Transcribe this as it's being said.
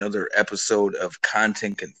another episode of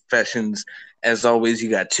Content Confessions. As always, you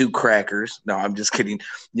got two crackers. No, I'm just kidding.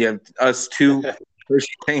 You have us two, Hershey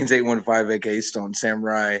Chains 815, aka Stone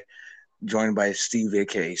Samurai, joined by Steve,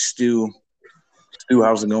 aka Stu. Stu,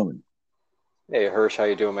 how's it going? Hey Hirsch, how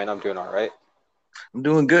you doing, man? I'm doing all right. I'm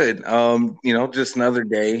doing good. Just another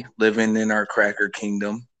day living in our cracker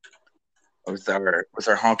kingdom with our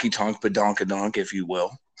honky tonk badonkadonk, if you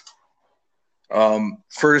will.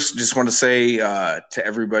 First, just want to say to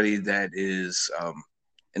everybody that is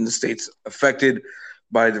in the states affected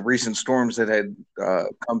by the recent storms that had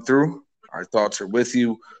come through, our thoughts are with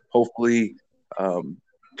you. Hopefully, um,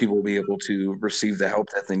 people will be able to receive the help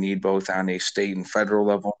that they need, both on a state and federal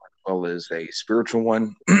level, as well as a spiritual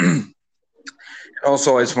one.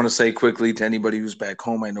 Also, I just want to say quickly to anybody who's back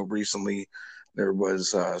home, I know recently there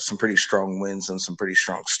was some pretty strong winds and some pretty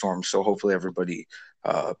strong storms. So hopefully everybody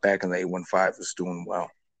back in the 815 is doing well.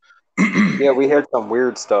 Yeah, we had some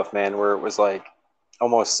weird stuff, man, where it was like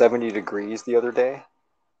almost 70 degrees the other day,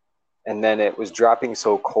 and then it was dropping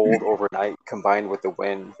so cold overnight combined with the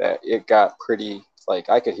wind that it got pretty, like,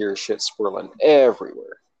 I could hear shit swirling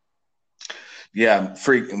everywhere. Yeah,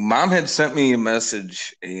 freak. Mom had sent me a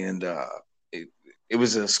message, and it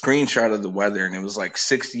was a screenshot of the weather, and it was like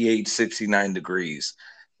 68, 69 degrees.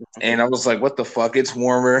 And I was like, what the fuck? It's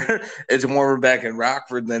warmer. It's warmer back in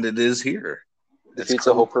Rockford than it is here. It's Defeats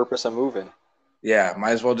the crazy. whole purpose of moving. Yeah,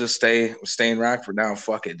 might as well just stay in Rockford now.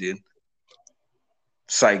 Fuck it, dude.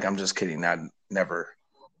 Psych. I'm just kidding. I never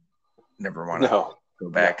want to No, go no.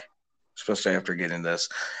 back, especially after getting this.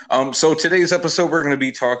 So today's episode, we're going to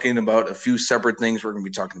be talking about a few separate things. We're going to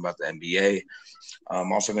be talking about the NBA.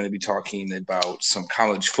 I'm also going to be talking about some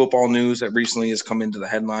college football news that recently has come into the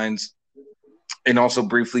headlines, and also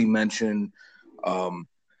briefly mention um,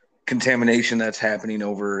 contamination that's happening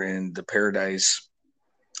over in the Paradise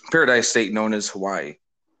State known as Hawaii,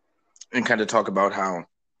 and kind of talk about how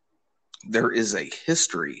there is a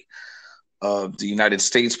history of the United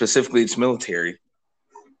States, specifically its military,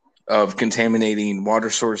 of contaminating water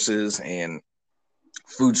sources and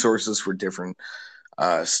food sources for different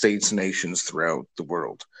states, nations throughout the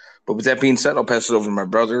world. But with that being said, I'll pass it over to my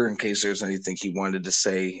brother in case there's anything he wanted to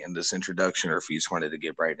say in this introduction, or if he just wanted to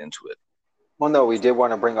get right into it. Well, no, we did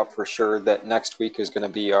want to bring up for sure that next week is going to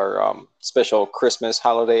be our special Christmas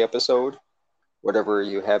holiday episode, whatever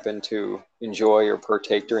you happen to enjoy or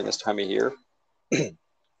partake during this time of year.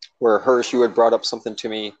 Where Hirsch, you had brought up something to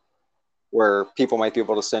me where people might be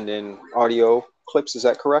able to send in audio clips. Is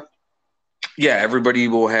that correct? Yeah, everybody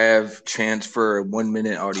will have chance for a 1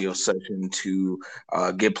 minute audio session to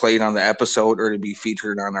get played on the episode or to be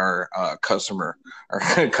featured on our our customer,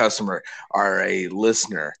 or a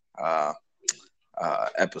listener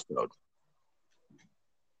episode.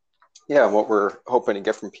 Yeah, what we're hoping to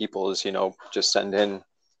get from people is, just send in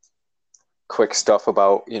quick stuff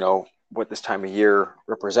about, what this time of year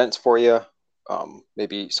represents for you.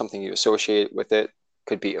 Maybe something you associate with it.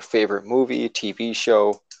 Could be a favorite movie, TV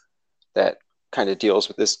show that kind of deals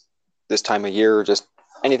with this time of year, or just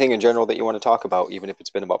anything in general that you want to talk about, even if it's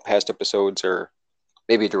been about past episodes or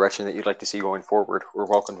maybe a direction that you'd like to see going forward. We're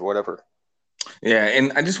welcome to whatever. Yeah,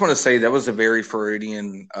 and I just want to say that was a very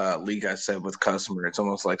Freudian leak I said with customer. It's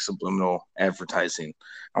almost like subliminal advertising.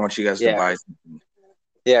 I want you guys to Yeah. buy something.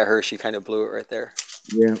 Yeah, Hershey kind of blew it right there.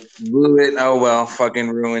 Yeah, blew it. Oh well, fucking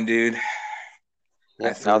ruined, dude. I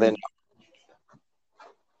Yep. Now threw they it.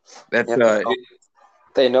 That's yep.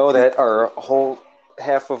 They know that our whole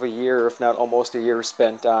half of a year, if not almost a year,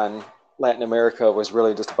 spent on Latin America was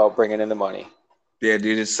really just about bringing in the money. yeah,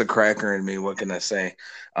 dude. It's the cracker in me. What can I say?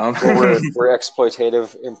 Well, we're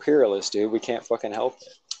exploitative imperialists, dude. We can't fucking help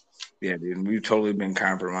it. Yeah, dude, we've totally been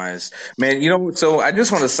compromised, man. So I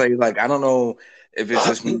just want to say, like, I don't know if it's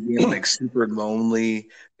just me being like super lonely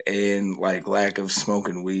and like lack of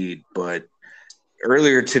smoking weed, but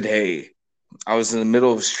earlier today I was in the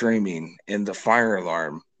middle of streaming and the fire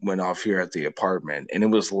alarm went off here at the apartment, and it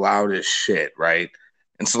was loud as shit, right?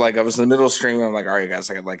 And so like I was in the middle of streaming, I'm like, all right, guys,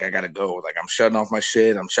 I gotta go. Like I'm shutting off my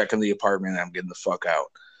shit, I'm checking the apartment, and I'm getting the fuck out.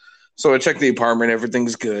 So I check the apartment,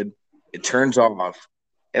 everything's good. It turns off.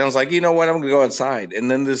 And I was like, you know what? I'm gonna go outside. And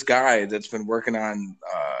then this guy that's been working on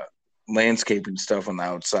landscaping stuff on the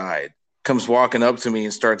outside comes walking up to me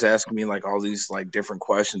and starts asking me like all these like different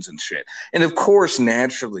questions and shit. And of course,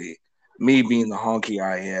 naturally, me being the honky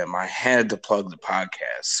I am, I had to plug the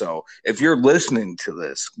podcast. So if you're listening to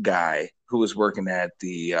this guy who is working at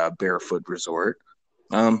the Barefoot Resort,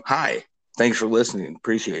 hi, thanks for listening.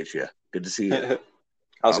 Appreciate you. Good to see you.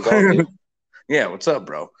 How's it going, dude? Yeah, what's up,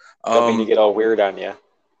 bro? Don't mean to get all weird on you.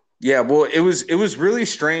 Yeah, well, it was really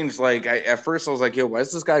strange. Like at first I was like, "Yo, why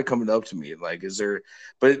is this guy coming up to me? Like, is there?"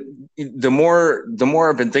 But the more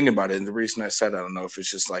I've been thinking about it, and the reason I said I don't know if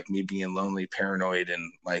it's just like me being lonely, paranoid,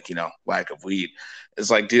 and like lack of weed.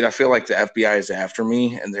 It's like, dude, I feel like the FBI is after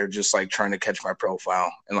me, and they're just like trying to catch my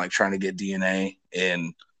profile and like trying to get DNA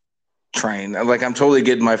and trying. Like, I'm totally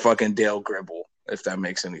getting my fucking Dale Gribble, if that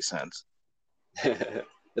makes any sense.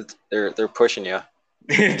 They're pushing you.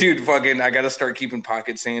 Dude, fucking, I gotta start keeping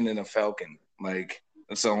pocket sand in a Falcon. Like,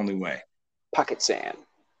 that's the only way. Pocket sand.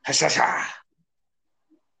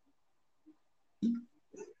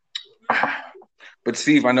 But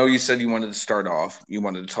Steve, I know you said you wanted to start off. You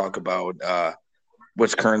wanted to talk about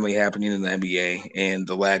what's currently happening in the NBA and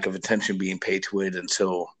the lack of attention being paid to it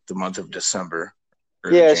until the month of December,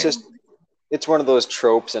 early Yeah, it's January. just it's one of those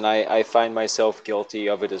tropes, and I find myself guilty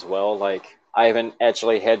of it as well. Like I haven't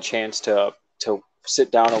actually had chance to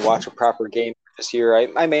sit down and watch a proper game this year.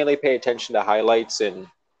 I mainly pay attention to highlights and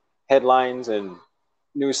headlines and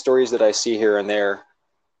news stories that I see here and there.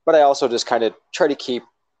 But I also just kind of try to keep,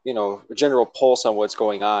 a general pulse on what's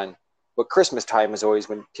going on. But Christmas time is always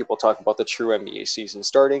when people talk about the true NBA season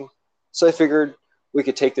starting. So I figured we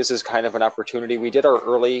could take this as kind of an opportunity. We did our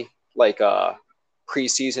early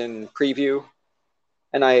preseason preview,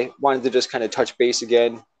 and I wanted to just kind of touch base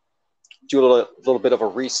again, do a little bit of a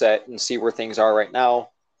reset and see where things are right now,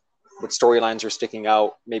 what storylines are sticking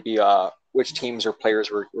out, maybe which teams or players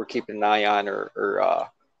we're keeping an eye on, or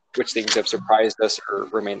which things have surprised us or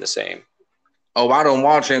remained the same. Oh, I don't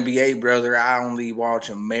watch NBA, brother. I only watch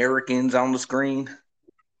Americans on the screen.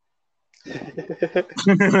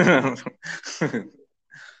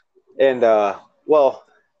 And well,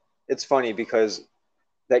 it's funny because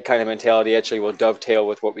that kind of mentality actually will dovetail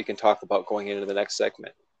with what we can talk about going into the next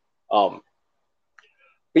segment. Um,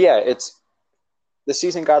 but yeah, it's the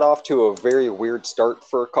season got off to a very weird start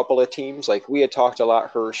for a couple of teams. Like we had talked a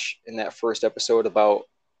lot, Hirsch, in that first episode about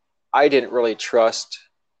I didn't really trust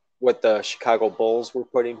what the Chicago Bulls were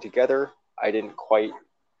putting together. I didn't quite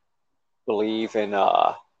believe in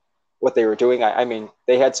what they were doing. I mean,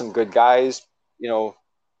 they had some good guys, you know,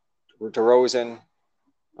 DeRozan,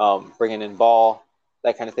 bringing in Ball,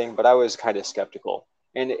 that kind of thing. But I was kind of skeptical.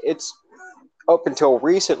 And it's up until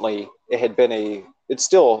recently, it had been it's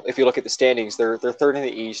still, if you look at the standings, they're third in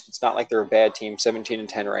the East. It's not like they're a bad team,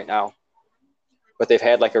 17-10 right now. But they've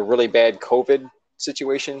had like a really bad COVID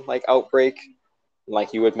situation, like outbreak.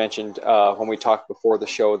 Like you had mentioned when we talked before the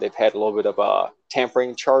show, they've had a little bit of a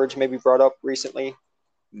tampering charge maybe brought up recently.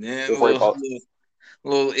 Yeah, They're worried about.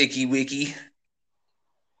 little icky wicky.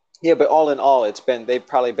 Yeah, but all in all, they've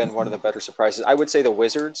probably been one of the better surprises. I would say the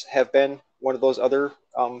Wizards have been one of those other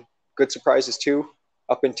good surprises too,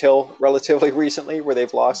 up until relatively recently, where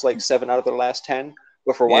they've lost like 7 out of their last 10.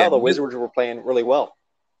 But for a Yeah, while, the Wizards were playing really well.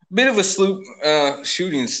 bit of a sloop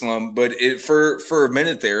shooting slump, but it for a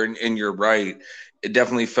minute there, and you're right. It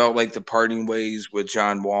definitely felt like the parting ways with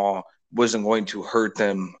John Wall wasn't going to hurt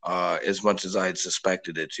them as much as I had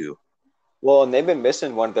suspected it to. Well, and they've been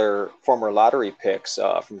missing one of their former lottery picks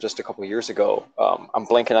from just a couple of years ago. I'm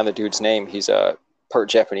blanking on the dude's name. He's a part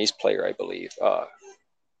Japanese player, I believe. Why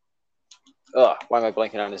am I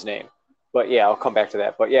blanking on his name? But yeah, I'll come back to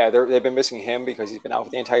that. But yeah, they've been missing him because he's been out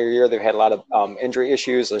for the entire year. They've had a lot of injury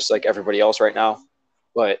issues, just like everybody else right now.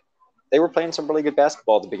 But they were playing some really good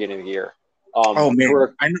basketball at the beginning of the year. Oh They man,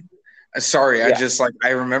 were, sorry. I yeah. just like I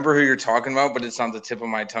remember who you're talking about, but it's on the tip of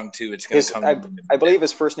my tongue too. It's gonna His, come. I believe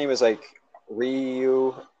his first name is like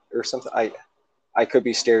Ryu or something. I could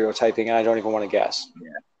be stereotyping, and I don't even want to guess.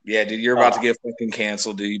 Yeah, dude, you're about to get fucking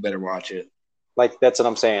canceled, dude. You better watch it. Like that's what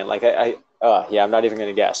I'm saying. Like yeah, I'm not even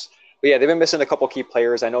gonna guess. But yeah, they've been missing a couple key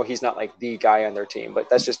players. I know he's not like the guy on their team, but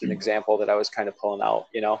that's just an example that I was kind of pulling out.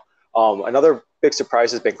 Another big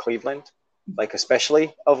surprise has been Cleveland, like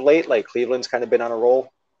especially of late. Like Cleveland's kind of been on a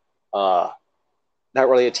roll. Not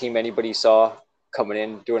really a team anybody saw coming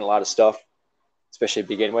in doing a lot of stuff, especially to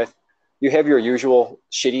begin with. You have your usual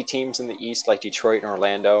shitty teams in the East like Detroit and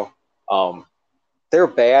Orlando. Um, they're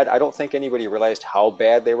bad. I don't think anybody realized how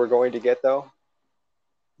bad they were going to get though.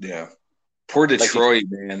 Yeah, poor Like Detroit,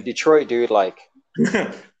 man. Detroit, dude, like,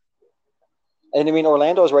 and I mean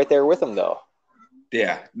Orlando's right there with them though.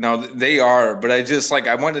 Yeah, no, they are. But I just like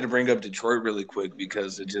I wanted to bring up Detroit really quick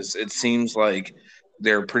because it seems like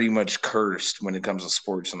they're pretty much cursed when it comes to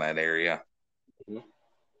sports in that area. Mhm.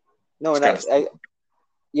 No, It's and got to.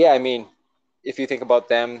 yeah, I mean, if you think about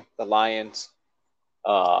them, the Lions,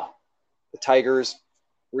 uh, the Tigers,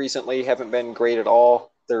 recently haven't been great at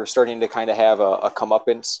all. They're starting to kind of have a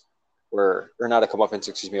comeuppance, or not a comeuppance,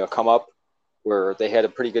 excuse me, a come up. where they had a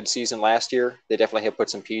pretty good season last year. They definitely have put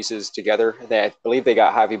some pieces together. I believe they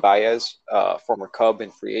got Javi Baez, former Cub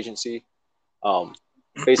in free agency.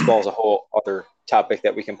 Baseball is a whole other topic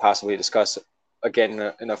that we can possibly discuss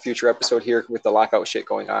again in a future episode here with the lockout shit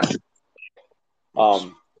going on.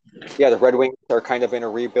 Yeah, the Red Wings are kind of in a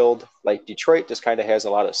rebuild. Like Detroit just kind of has a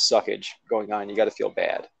lot of suckage going on. You got to feel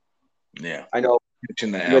bad. Yeah, I know.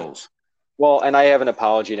 pitching the L's. Well, and I have an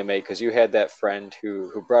apology to make because you had that friend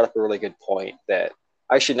who brought up a really good point that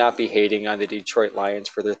I should not be hating on the Detroit Lions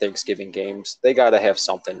for their Thanksgiving games. They got to have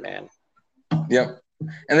something, man. Yep.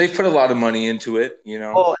 And they put a lot of money into it, you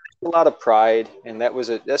know. Oh, a lot of pride, and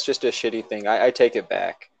that's just a shitty thing. I take it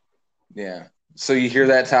back. Yeah. So you hear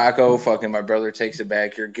that, Taco? Fucking my brother takes it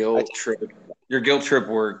back. Your guilt trip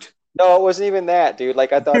worked. No, it wasn't even that, dude.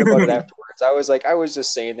 Like I thought about it afterwards. I was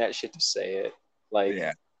just saying that shit to say it. Like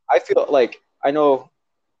yeah. I feel like I know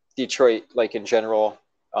Detroit, like in general,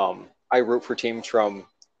 I root for teams from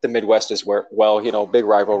the Midwest as well, you know, big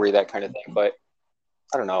rivalry, that kind of thing. But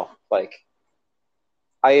I don't know, like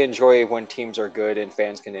I enjoy when teams are good and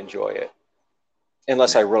fans can enjoy it,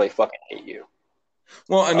 unless I really fucking hate you.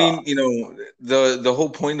 Well, I mean, you know, the whole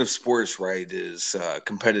point of sports, right, is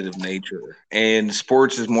competitive nature, and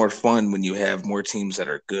sports is more fun when you have more teams that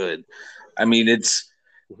are good. I mean, it's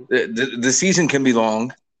the season can be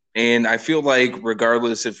long, and I feel like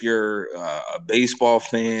regardless if you're a baseball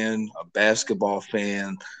fan, a basketball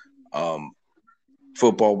fan,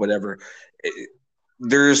 football, whatever,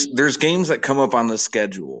 there's games that come up on the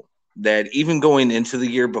schedule that even going into the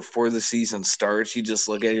year before the season starts, you just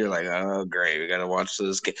look at it, you're like, oh, great, we got to watch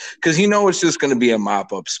this game. Because you know it's just going to be a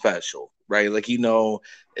mop-up special, right? Like, you know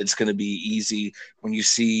it's going to be easy when you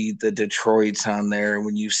see the Detroits on there,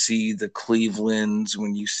 when you see the Clevelands,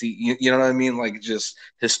 when you see, you know what I mean? Like, just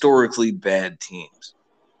historically bad teams.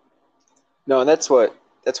 No, and that's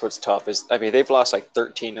what's tough is, I mean, they've lost like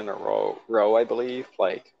 13 in a row, I believe.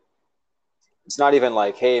 Like, it's not even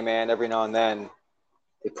like, hey, man, every now and then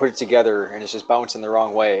they put it together and it's just bouncing the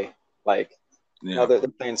wrong way. Like, Yeah. no, they're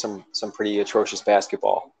playing some pretty atrocious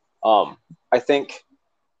basketball. I think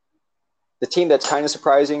the team that's kind of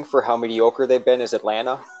surprising for how mediocre they've been is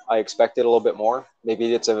Atlanta. I expected a little bit more.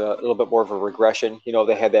 Maybe it's a little bit more of a regression. You know,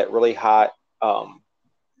 they had that really hot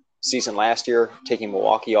season last year, taking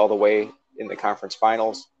Milwaukee all the way in the conference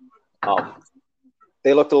finals.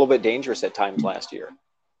 They looked a little bit dangerous at times last year.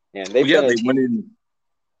 And they've been a team. Went in.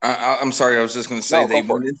 I'm sorry, I was just going to say they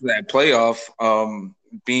went into that playoff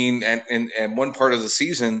being at one part of the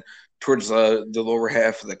season towards the lower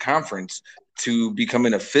half of the conference to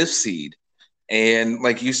becoming a fifth seed. And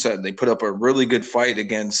like you said, they put up a really good fight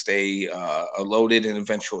against a loaded and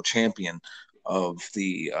eventual champion of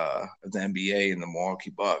the NBA and the Milwaukee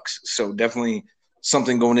Bucks. So definitely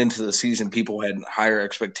something going into the season, people had higher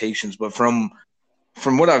expectations. But from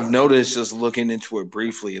what I've noticed, just looking into it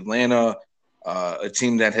briefly, Atlanta, a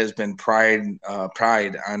team that has been pride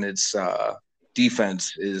on its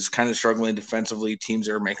defense, is kind of struggling defensively. Teams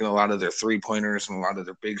are making a lot of their 3-pointers and a lot of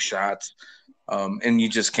their big shots. And you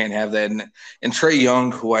just can't have that. And Trae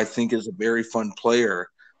Young, who I think is a very fun player,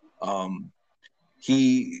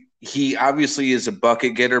 he obviously is a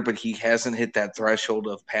bucket getter, but he hasn't hit that threshold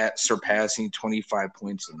of surpassing 25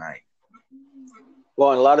 points a night.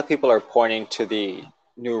 Well, and a lot of people are pointing to the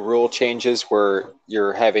new rule changes where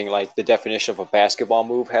you're having like the definition of a basketball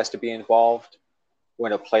move has to be involved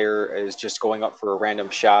when a player is just going up for a random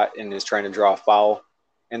shot and is trying to draw a foul.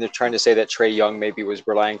 And they're trying to say that Trae Young maybe was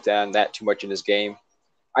relying on that too much in his game.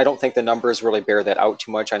 I don't think the numbers really bear that out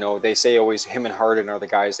too much. I know they say always him and Harden are the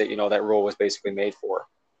guys that, you know, that rule was basically made for.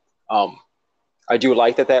 I do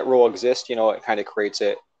like that rule exists. You know, it kind of creates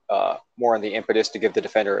it more on the impetus to give the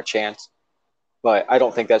defender a chance. But I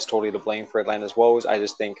don't think that's totally to blame for Atlanta's woes. I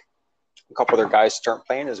just think a couple of their guys aren't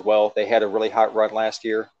playing as well. They had a really hot run last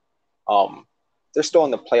year. They're still in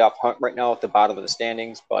the playoff hunt right now at the bottom of the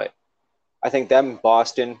standings, but I think them,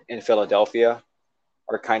 Boston, and Philadelphia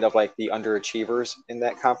are kind of like the underachievers in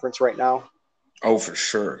that conference right now. Oh, for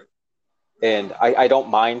sure. And I don't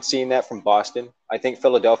mind seeing that from Boston. I think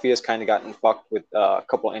Philadelphia's kind of gotten fucked with a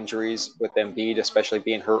couple injuries with Embiid, especially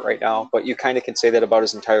being hurt right now. But you kind of can say that about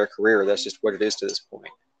his entire career. That's just what it is to this point.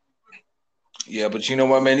 Yeah, but you know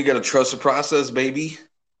what, man? You got to trust the process, baby.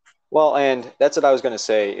 Well, and that's what I was going to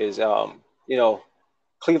say is, you know,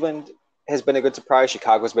 Cleveland has been a good surprise.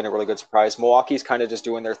 Chicago's been a really good surprise. Milwaukee's kind of just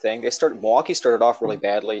doing their thing. Milwaukee started off really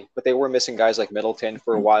badly, but they were missing guys like Middleton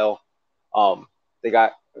for a while. They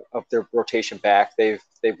got up their rotation back. They've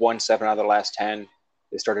won 7 out of the last 10.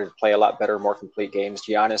 They started to play a lot better, more complete games.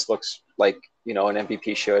 Giannis looks like, you know, an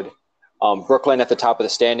MVP should. Brooklyn at the top of the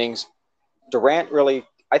standings.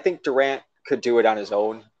 I think Durant could do it on his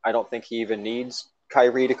own. I don't think he even needs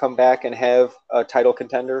Kyrie to come back and have a title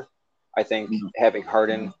contender. I think having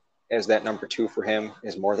Harden as that number 2 for him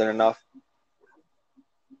is more than enough.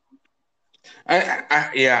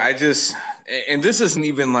 I just, and this isn't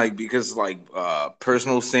even like because like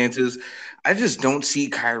personal stances. I just don't see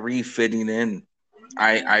Kyrie fitting in.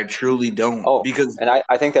 I truly don't because and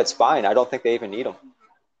I think that's fine. I don't think they even need him.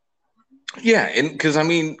 Yeah, and because I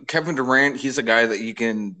mean Kevin Durant, he's a guy that you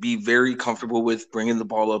can be very comfortable with bringing the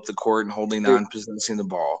ball up the court and holding on, possessing the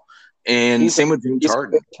ball. And same with James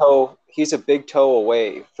Harden. He's a big toe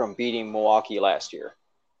away from beating Milwaukee last year.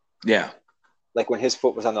 Yeah, like when his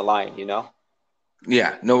foot was on the line,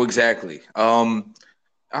 Yeah, no, exactly.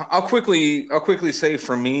 I'll quickly say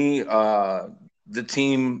for me, the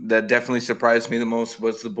team that definitely surprised me the most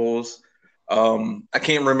was the Bulls. I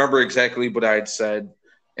can't remember exactly what I had said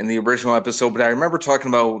in the original episode, but I remember talking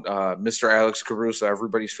about Mr. Alex Caruso,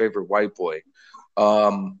 everybody's favorite white boy.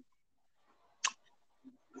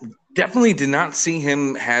 Definitely did not see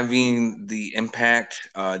him having the impact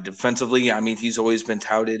defensively. I mean, he's always been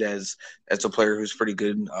touted as a player who's pretty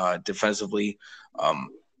good defensively.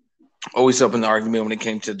 Always up in the argument when it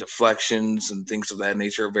came to deflections and things of that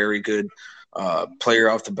nature. A very good player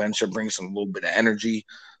off the bench that brings a little bit of energy.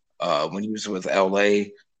 When he was with LA,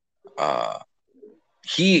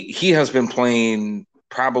 he has been playing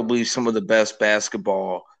probably some of the best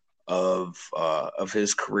basketball of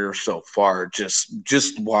his career so far.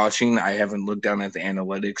 Just watching, I haven't looked down at the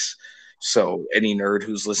analytics. So any nerd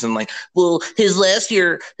who's listening, like, well, his last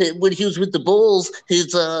year when he was with the Bulls,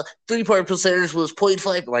 his 3-point percentage was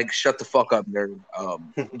 0.5. Like, shut the fuck up, nerd.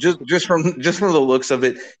 Just from the looks of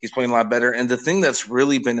it, he's playing a lot better. And the thing that's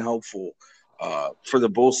really been helpful for the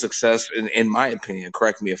Bulls' success, in my opinion,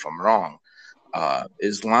 correct me if I'm wrong,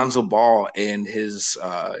 is Lonzo Ball and his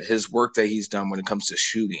work that he's done when it comes to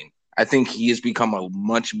shooting. I think he has become a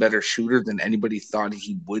much better shooter than anybody thought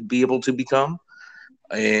he would be able to become.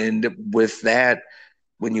 And with that,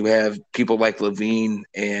 when you have people like LaVine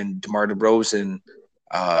and DeMar DeRozan,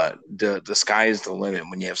 the sky is the limit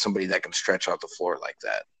when you have somebody that can stretch out the floor like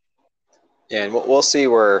that. Yeah, and we'll see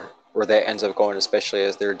where that ends up going, especially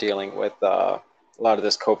as they're dealing with a lot of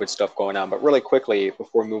this COVID stuff going on. But really quickly,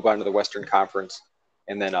 before we move on to the Western Conference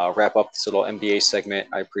and then wrap up this little NBA segment,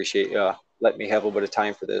 I appreciate letting me have a little bit of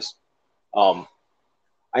time for this.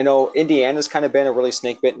 I know Indiana's kind of been a really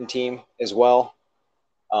snake-bitten team as well.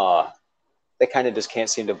 They kind of just can't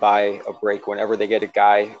seem to buy a break whenever they get a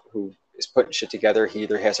guy who is putting shit together. He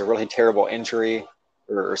either has a really terrible injury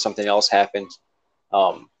or something else happens.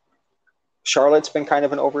 Charlotte's been kind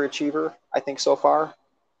of an overachiever, I think, so far.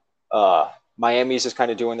 Miami's just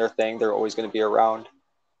kind of doing their thing. They're always going to be around.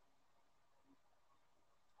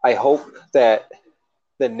 I hope that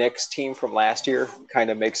the Knicks team from last year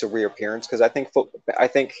kind of makes a reappearance because I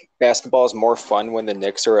think basketball is more fun when the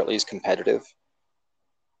Knicks are at least competitive.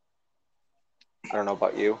 I don't know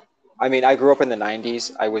about you. I mean, I grew up in the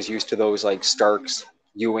 90s. I was used to those like Starks,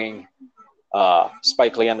 Ewing,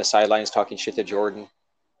 Spike Lee on the sidelines talking shit to Jordan.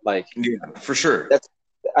 Like, yeah, for sure.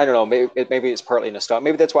 I don't know. Maybe it's partly nostalgia.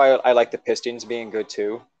 Maybe that's why I like the Pistons being good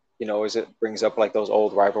too. As it brings up like those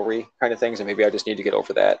old rivalry kind of things, and maybe I just need to get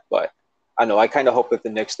over that. But I don't know. I kind of hope that the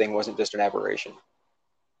Knicks thing wasn't just an aberration.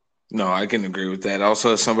 No, I can agree with that.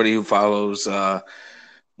 Also, as somebody who follows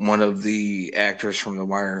one of the actors from The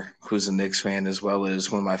Wire, who's a Knicks fan, as well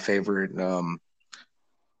as one of my favorite,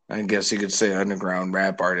 I guess you could say, underground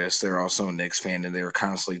rap artists. They're also a Knicks fan, and they were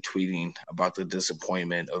constantly tweeting about the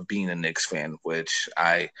disappointment of being a Knicks fan, which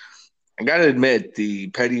I got to admit, the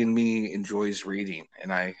petty in me enjoys reading,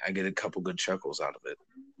 and I get a couple good chuckles out of it.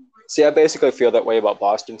 See, I basically feel that way about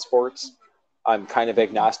Boston sports. I'm kind of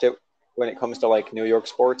agnostic when it comes to like New York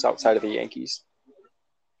sports outside of the Yankees.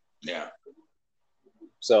 Yeah.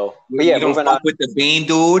 So, but yeah, you don't fuck with the bean,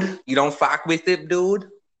 dude. You don't fuck with it, dude.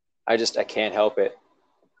 I can't help it.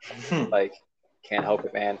 Like, can't help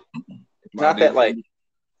it, man. It's not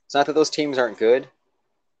that those teams aren't good.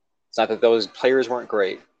 It's not that those players weren't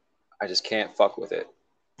great. I just can't fuck with it.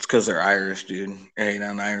 It's because they're Irish, dude. Ain't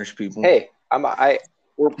on Irish people. Hey,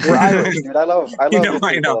 we're Irish, dude. I love I know. Of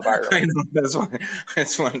Ireland. I know.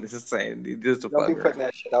 That's what I'm just saying, dude. Just don't be putting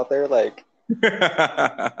that shit out there, like.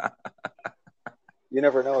 You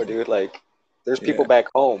never know, dude. Like, there's people back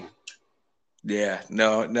home. Yeah,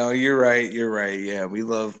 no, you're right. Yeah, we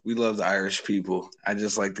love the Irish people. I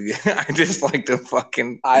just like the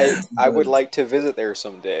fucking. I would like to visit there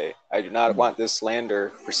someday. I do not want this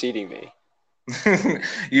slander preceding me.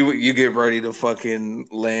 You get ready to fucking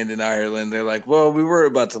land in Ireland. They're like, well, we were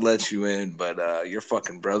about to let you in, but your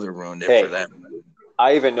fucking brother ruined it for that.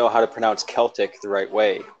 I even know how to pronounce Celtic the right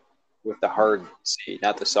way. with the hard C,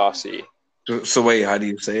 not the soft C. So wait, how do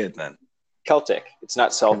you say it then? Celtic. It's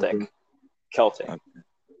not Celtic. Celtic.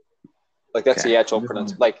 Like that's the actual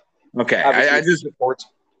pronunciation. Like okay, obviously I just sports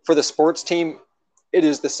for the sports team, it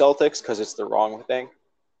is the Celtics because it's the wrong thing.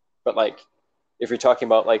 But like if you're talking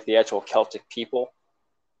about like the actual Celtic people,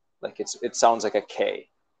 like it sounds like a K.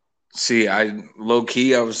 see. I low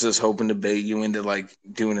key, I was just hoping to bait you into like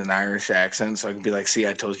doing an Irish accent, so I could be like, "See,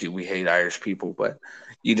 I told you we hate Irish people," but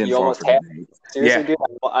you didn't You fall almost for the had bait. seriously, Yeah, dude.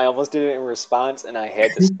 I almost did it in response, and I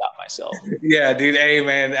had to stop myself. yeah, dude. Hey,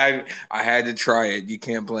 man, I had to try it. You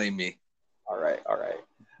can't blame me. All right, all right.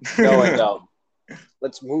 No, and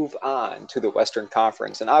let's move on to the Western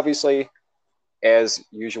Conference, and obviously, as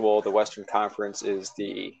usual, the Western Conference is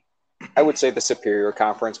I would say, the superior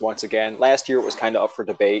conference once again. Last year, it was kind of up for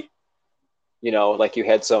debate. You know, like you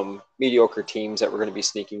had some mediocre teams that were going to be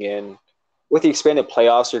sneaking in. With the expanded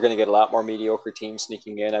playoffs, you're going to get a lot more mediocre teams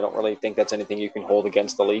sneaking in. I don't really think that's anything you can hold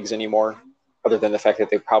against the leagues anymore, other than the fact that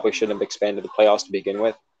they probably shouldn't have expanded the playoffs to begin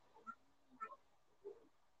with.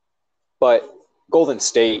 But Golden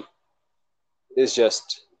State is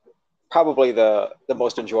just probably the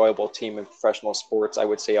most enjoyable team in professional sports, I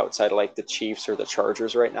would say, outside of like the Chiefs or the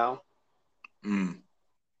Chargers right now. Mm.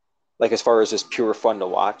 Like as far as just pure fun to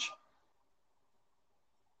watch.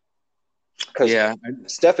 Because Yeah,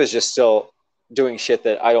 Steph is just still doing shit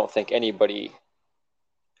that I don't think anybody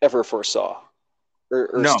ever foresaw or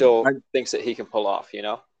no, still thinks that he can pull off, you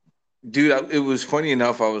know? dude. It was funny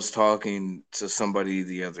enough. I was talking to somebody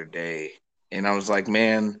the other day, and I was like,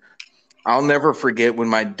 "Man, I'll never forget when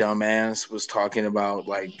my dumbass was talking about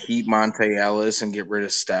like keep Monte Ellis and get rid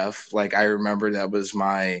of Steph. Like I remember that was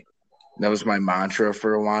my mantra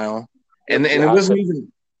for a while, Yep, and your it hot wasn't take.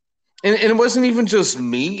 even and it wasn't even just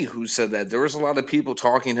me who said that. There was a lot of people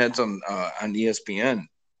talking heads on ESPN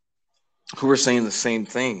who were saying the same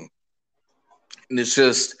thing, and it's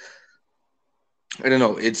just I don't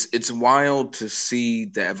know. It's wild to see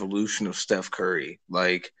the evolution of Steph Curry.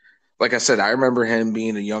 Like I said, I remember him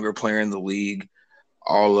being a younger player in the league,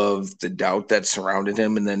 all of the doubt that surrounded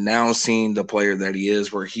him, and then now seeing the player that he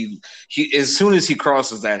is, where he as soon as he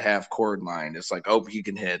crosses that half court line, it's like, oh, he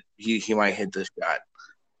can hit. He might hit this shot.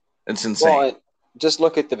 It's Well, insane. just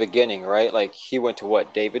look at the beginning, right? Like he went to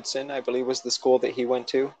what? Davidson, I believe, was the school that he went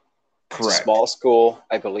to. It's a Correct. small school,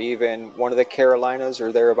 I believe, in one of the Carolinas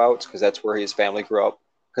or thereabouts, because that's where his family grew up.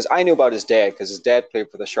 Because I knew about his dad, because his dad played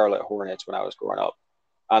for the Charlotte Hornets when I was growing up,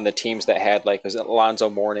 on the teams that had like was it Alonzo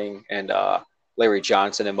Mourning and Larry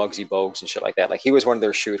Johnson and Muggsy Bogues and shit like that. Like he was one of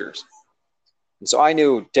their shooters, and so I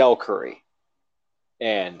knew Del Curry.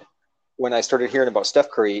 And when I started hearing about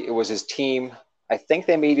Steph Curry, it was his team. I think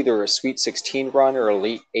they made either a Sweet 16 run or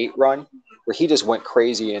Elite 8 run, where he just went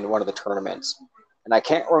crazy in one of the tournaments. And I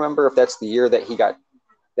can't remember if that's the year that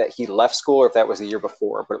he left school or if that was the year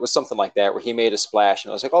before, but it was something like that where he made a splash.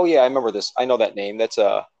 And I was like, oh yeah, I remember this. I know that name. That's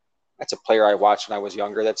a player I watched when I was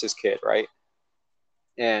younger. That's his kid, right?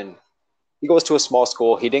 And he goes to a small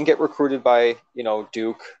school. He didn't get recruited by,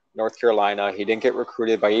 Duke, North Carolina. He didn't get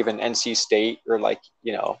recruited by even NC State or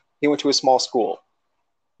he went to a small school.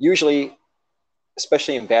 Usually,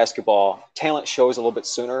 especially in basketball, talent shows a little bit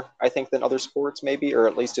sooner, I think, than other sports, maybe, or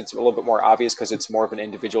at least it's a little bit more obvious because it's more of an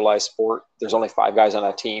individualized sport. There's only 5 guys on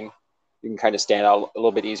a team. You can kind of stand out a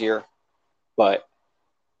little bit easier. But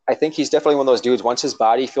I think he's definitely one of those dudes. Once his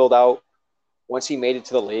body filled out, once he made it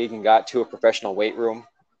to the league and got to a professional weight room,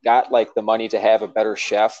 got like the money to have a better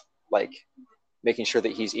chef, like making sure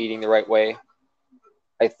that he's eating the right way.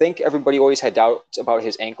 I think everybody always had doubts about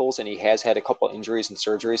his ankles, and he has had a couple injuries and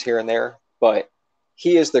surgeries here and there, but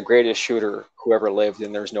he is the greatest shooter who ever lived,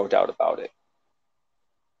 and there's no doubt about it.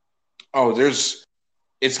 Oh,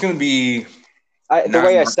 it's gonna be The not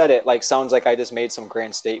way I said it, like, sounds like I just made some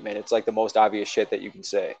grand statement. It's like the most obvious shit that you can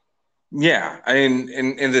say. yeah.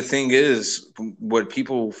 And the thing is, what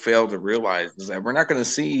people fail to realize is that we're not gonna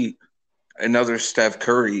see another Steph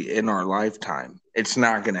Curry in our lifetime. It's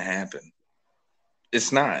not gonna happen.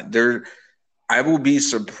 It's not. I will be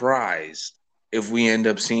surprised if we end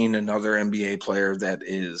up seeing another NBA player that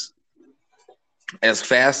is as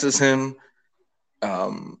fast as him,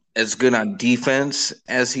 as good on defense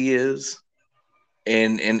as he is,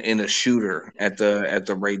 and a shooter at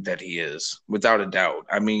the rate that he is, without a doubt.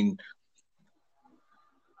 I mean,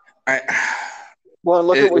 I Well,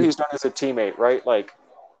 look at what it, he's done as a teammate, right? Like,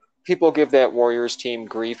 people give that Warriors team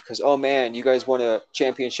grief because, oh man, you guys won a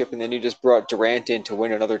championship and then you just brought Durant in to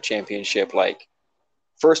win another championship. Like,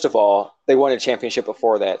 first of all, they won a championship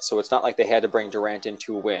before that, so it's not like they had to bring Durant in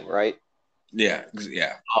to win, right? yeah.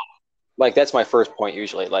 Like, that's my first point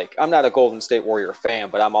usually. Like, I'm not a Golden State Warrior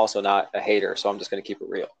fan, but I'm also not a hater, so I'm just going to keep it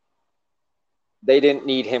real. they didn't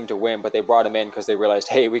need him to win, but they brought him in because they realized,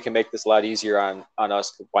 hey, we can make this a lot easier on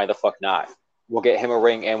us. Why the fuck not? We'll get him a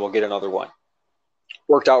ring and we'll get another one.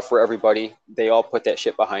 Worked out for everybody. They all put that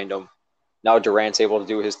shit behind him. Now Durant's able to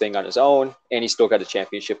do his thing on his own, and he still got a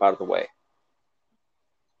championship out of the way.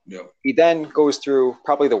 Yep. He then goes through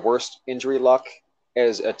probably the worst injury luck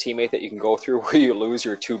as a teammate that you can go through, where you lose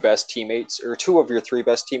your two best teammates or two of your three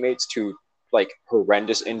best teammates to like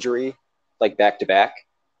horrendous injury, like back to back.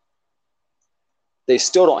 They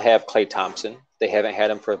still don't have Klay Thompson. They haven't had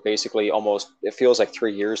him for basically almost, it feels like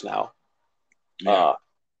 3 years now. Yeah.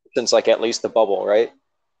 Since like at least the bubble, right?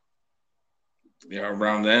 Yeah,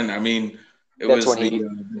 around then. I mean, That's when the he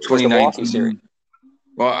 2019 series.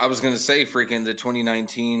 Well, I was going to say freaking the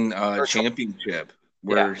 2019 championship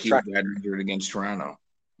where he got injured against Toronto.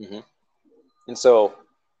 Mm-hmm. And so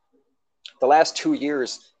the last 2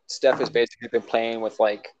 years, Steph has basically been playing with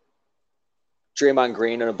like Draymond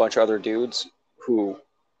Green and a bunch of other dudes who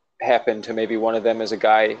happened to, maybe one of them is a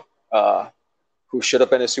guy who should have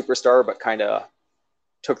been a superstar but kind of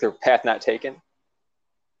took their path not taken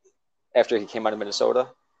after he came out of Minnesota.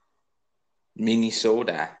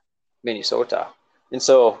 Minnesota. And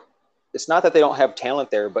so it's not that they don't have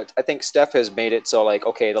talent there, but I think Steph has made it so like,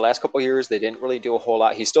 okay, the last couple of years, they didn't really do a whole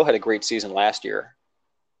lot. He still had a great season last year.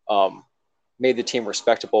 Made the team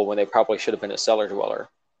respectable when they probably should have been a cellar dweller.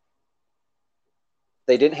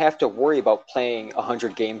 They didn't have to worry about playing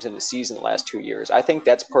 100 games in the season the last 2 years. I think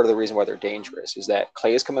that's part of the reason why they're dangerous, is that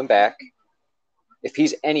Klay is coming back. If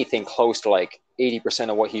he's anything close to like 80%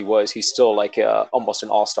 of what he was, he's still like almost an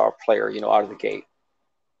all-star player, out of the gate.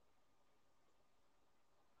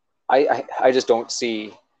 I just don't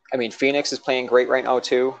see. I mean, Phoenix is playing great right now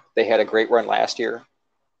too. They had a great run last year.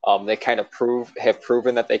 They kind of have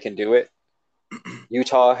proven that they can do it.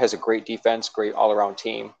 Utah has a great defense, great all-around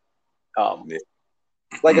team.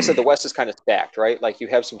 Like I said, the West is kind of stacked, right? Like you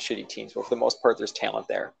have some shitty teams, but for the most part, there's talent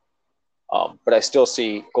there. But I still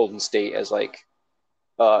see Golden State as like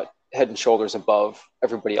head and shoulders above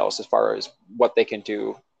everybody else as far as what they can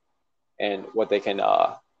do and what they can,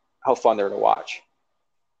 how fun they're to watch.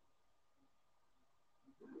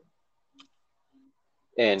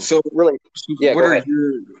 And so really, yeah. What are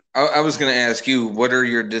I was going to ask you, what are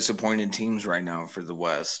your disappointed teams right now for the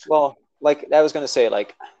West? Well, like I was going to say,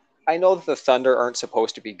 like I know that the Thunder aren't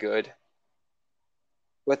supposed to be good,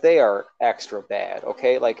 but they are extra bad.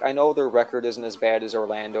 Okay, like I know their record isn't as bad as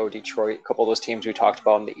Orlando, Detroit, a couple of those teams we talked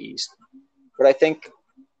about in the East, but I think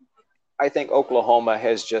Oklahoma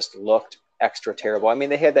has just looked extra terrible. I mean,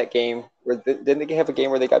 they had that game where didn't they have a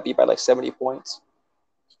game where they got beat by like 70 points?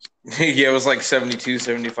 Yeah, it was like 72,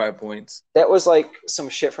 75 points. That was like some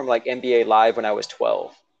shit from like NBA Live when I was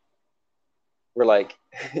 12. We're like,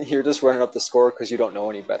 you're just running up the score because you don't know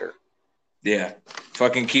any better. Yeah,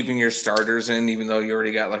 fucking keeping your starters in even though you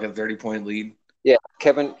already got like a 30-point lead. Yeah,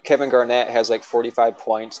 Kevin Garnett has like 45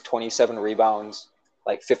 points, 27 rebounds,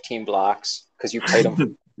 like 15 blocks because you played him for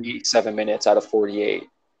 7 minutes out of 48,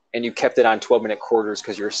 and you kept it on 12-minute quarters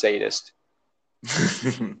because you're a sadist.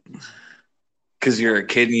 Because you're a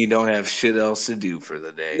kid and you don't have shit else to do for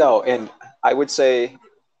the day. No, and I would say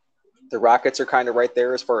the Rockets are kind of right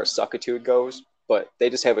there as far as suckitude goes, but they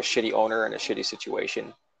just have a shitty owner and a shitty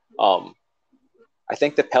situation. I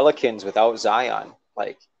think the Pelicans without Zion,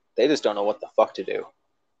 like they just don't know what the fuck to do.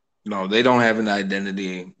 No, they don't have an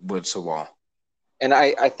identity whatsoever. And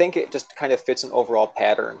I think it just kind of fits an overall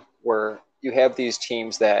pattern where you have these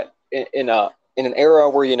teams that in an era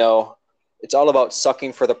where it's all about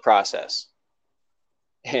sucking for the process.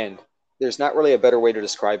 And there's not really a better way to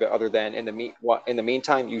describe it other than in the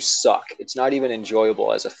meantime, you suck. It's not even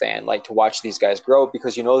enjoyable as a fan, like to watch these guys grow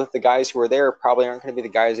because you know that the guys who are there probably aren't going to be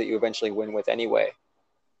the guys that you eventually win with anyway.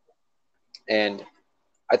 And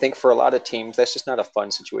I think for a lot of teams, that's just not a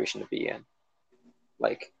fun situation to be in.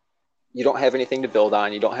 Like you don't have anything to build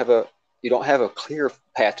on. You don't have a clear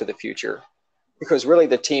path to the future because really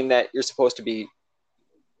the team that you're supposed to be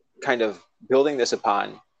kind of building this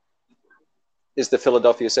upon is the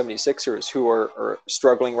Philadelphia 76ers, who are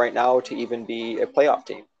struggling right now to even be a playoff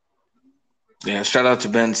team. Yeah, shout out to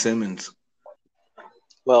Ben Simmons.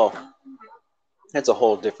 Well, that's a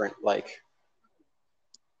whole different,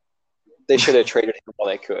 they should have traded him while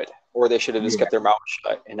they could, or they should have just kept their mouth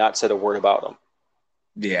shut and not said a word about him.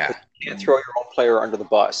 Yeah. You can't throw your own player under the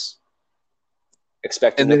bus,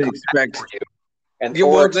 expecting to come back for you, and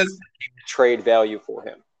trade value for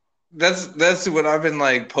him. That's what I've been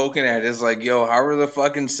poking at is yo, how are the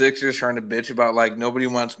fucking Sixers trying to bitch about nobody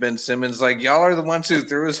wants Ben Simmons? Y'all are the ones who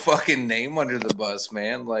threw his fucking name under the bus,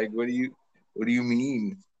 man. What do you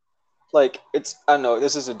mean? I don't know,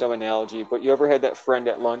 this is a dumb analogy, but you ever had that friend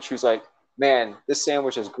at lunch who's like, man, this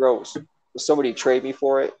sandwich is gross. Will somebody trade me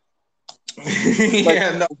for it?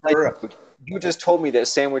 Yeah, no, Like, you just told me that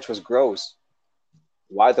sandwich was gross.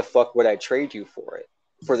 Why the fuck would I trade you for it?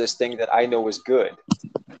 For this thing that I know is good,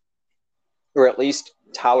 or at least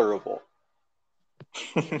tolerable.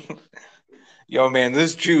 Yo, man,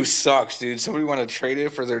 this juice sucks, dude. Somebody want to trade it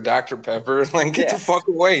for their Dr. Pepper? Like, get Yeah, the fuck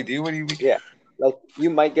away, dude. What do you mean? yeah. Like you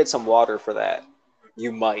might get some water for that.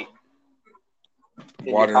 You might, and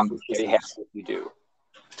you Water and probably should be happy if you do.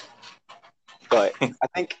 But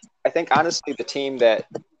I think honestly, the team that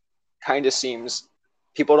kind of seems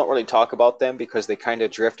people don't really talk about them because they kind of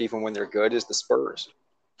drift even when they're good is the Spurs.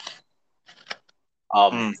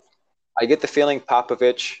 Mm. I get the feeling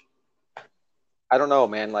Popovich. I don't know,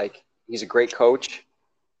 man. Like he's a great coach.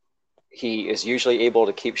 He is usually able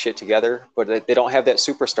to keep shit together, but they don't have that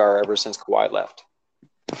superstar ever since Kawhi left.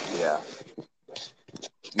 Yeah.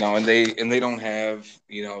 No, and they don't have,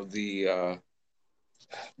 you know, the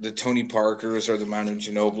Tony Parkers or the Manu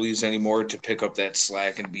Ginobili's anymore to pick up that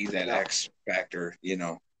slack and be that X factor, you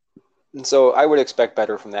know. And so I would expect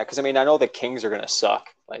better from that because I mean I know the Kings are going to suck.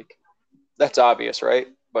 Like that's obvious, right?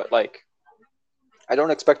 But like I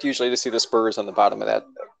don't expect usually to see the Spurs on the bottom of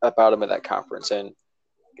that conference. And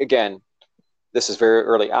again, this is very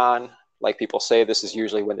early on. Like people say, this is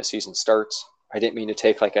usually when the season starts. I didn't mean to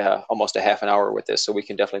take like almost a half an hour with this, so we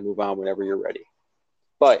can definitely move on whenever you're ready.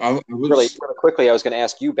 But really quickly, I was going to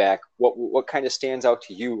ask you back, what kind of stands out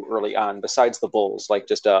to you early on besides the Bulls, like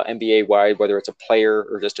just NBA wide, whether it's a player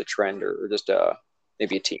or just a trend or just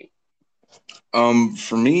maybe a team?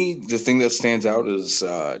 For me, the thing that stands out is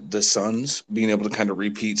the Suns being able to kind of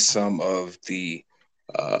repeat some of the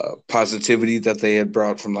positivity that they had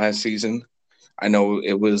brought from last season. I know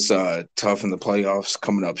it was tough in the playoffs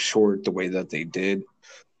coming up short the way that they did,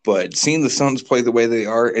 but seeing the Suns play the way they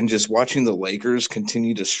are and just watching the Lakers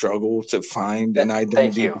continue to struggle to find an Thank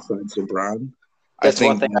identity you. besides LeBron, I That's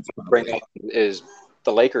one think thing I that's would bring up is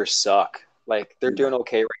the Lakers suck. Like they're yeah. doing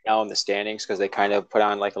okay right now in the standings because they kind of put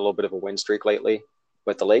on like a little bit of a win streak lately.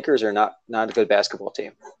 But the Lakers are not a good basketball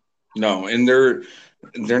team. No, and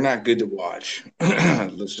they're not good to watch.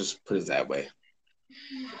 Let's just put it that way.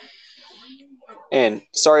 And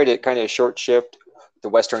sorry to kind of short shift the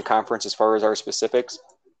Western Conference as far as our specifics.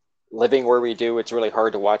 Living where we do, it's really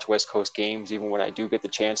hard to watch West Coast games. Even when I do get the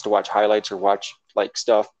chance to watch highlights or watch like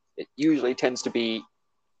stuff, it usually tends to be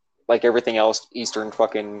like everything else, Eastern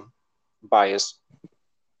fucking bias.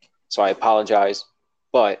 So I apologize,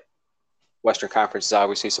 but Western Conference is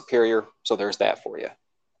obviously superior. So there's that for you.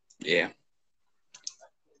 Yeah.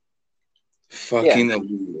 Fucking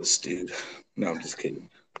elitist, dude. No, I'm just kidding.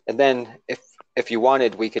 And then if you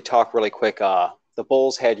wanted, we could talk really quick. The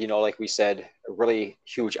Bulls had, like we said, a really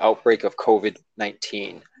huge outbreak of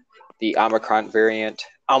COVID-19. The Omicron variant,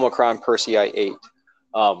 Omicron Persei 8,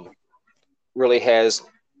 really has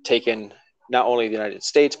taken not only the United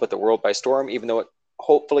States, but the world by storm, even though it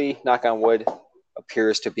hopefully, knock on wood,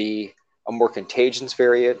 appears to be a more contagious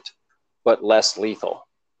variant, but less lethal.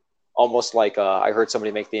 Almost like I heard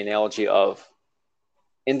somebody make the analogy of,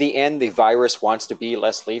 in the end, the virus wants to be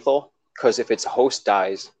less lethal because if its host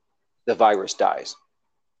dies, the virus dies.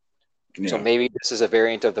 Yeah. So maybe this is a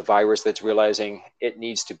variant of the virus that's realizing it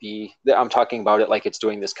needs to be, I'm talking about it like it's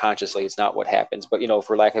doing this consciously. It's not what happens. But,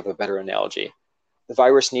 for lack of a better analogy, the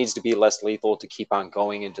virus needs to be less lethal to keep on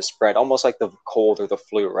going and to spread, almost like the cold or the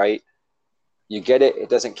flu, right? You get it. It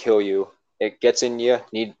doesn't kill you. It gets in you,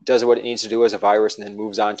 does what it needs to do as a virus, and then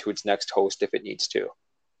moves on to its next host if it needs to.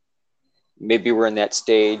 Maybe we're in that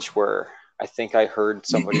stage where I think I heard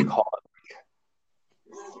somebody call it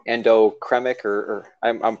endochremic, or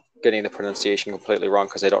I'm getting the pronunciation completely wrong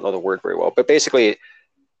because I don't know the word very well. But basically,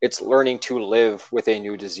 it's learning to live with a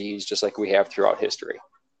new disease just like we have throughout history.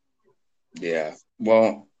 Yeah.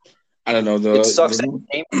 Well, I don't know. It sucks that it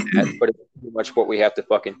came to that, but it's pretty much what we have to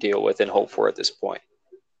fucking deal with and hope for at this point.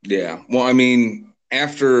 Yeah. Well, I mean,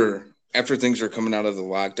 after things are coming out of the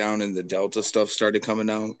lockdown and the Delta stuff started coming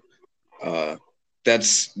out,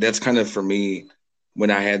 that's kind of for me when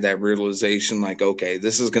I had that realization, like, okay,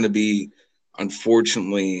 this is going to be,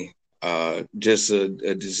 unfortunately, just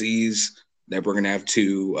a disease that we're going to have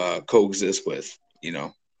to coexist with,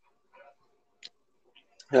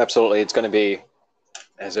 Absolutely. It's going to be,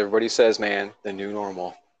 as everybody says, man, the new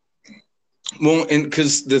normal. Well, and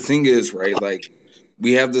because the thing is, right, like,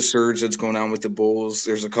 we have the surge that's going on with the Bulls.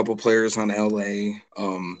 There's a couple players on LA.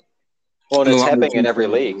 Well, and it's happening in every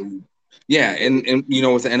league. Yeah, and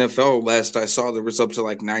with the NFL, last I saw, there was up to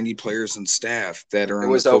like 90 players and staff that are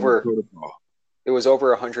on the COVID protocol. It was over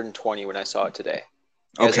 120 when I saw it today.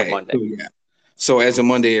 Okay, Monday. So, yeah. So as of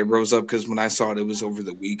Monday, it rose up because when I saw it was over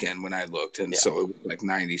the weekend when I looked, and Yeah. so it was like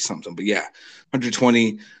 90 something. But yeah,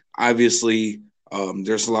 120. Obviously,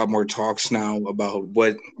 there's a lot more talks now about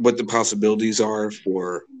what the possibilities are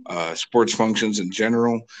for sports functions in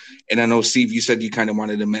general. And I know Steve, you said you kind of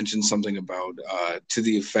wanted to mention something about to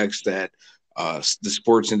the effects that the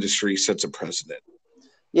sports industry sets a precedent.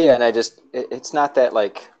 Yeah, and it's not that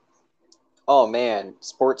like, oh man,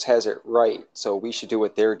 sports has it right, so we should do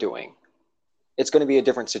what they're doing. It's going to be a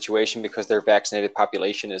different situation because their vaccinated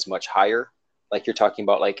population is much higher. Like you're talking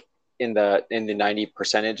about like in the 90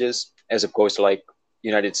 percentages as opposed to like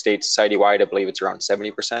United States society wide, I believe it's around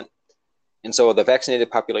 70%. And so the vaccinated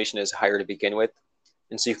population is higher to begin with.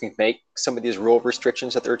 And so you can make some of these rule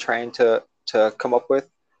restrictions that they're trying to come up with.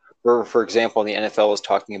 For example, the NFL is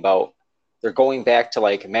talking about they're going back to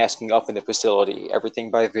like masking up in the facility, everything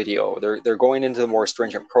by video. They're going into the more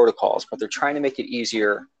stringent protocols, but they're trying to make it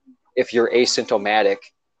easier if you're asymptomatic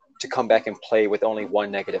to come back and play with only one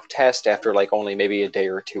negative test after like only maybe a day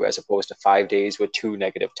or two, as opposed to 5 days with two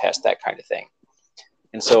negative tests, that kind of thing.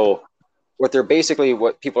 And so what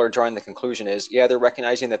people are drawing the conclusion is, yeah, they're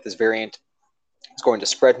recognizing that this variant is going to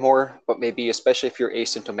spread more, but maybe especially if you're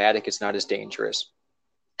asymptomatic, it's not as dangerous.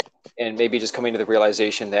 And maybe just coming to the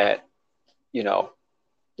realization that, you know,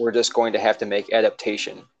 we're just going to have to make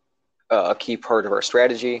adaptation a key part of our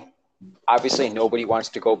strategy. Obviously, nobody wants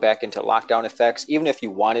to go back into lockdown effects. Even if you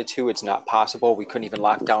wanted to, it's not possible. We couldn't even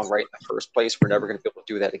lock down right in the first place. We're never going to be able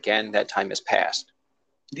to do that again. That time has passed.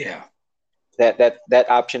 Yeah. That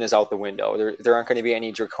option is out the window. There aren't going to be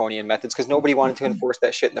any draconian methods because nobody wanted to enforce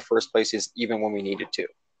that shit in the first place, even when we needed to.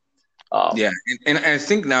 Yeah, and I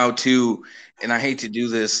think now too, and I hate to do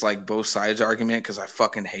this like both sides argument because I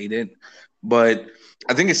fucking hate it, but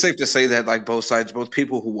I think it's safe to say that like both sides, both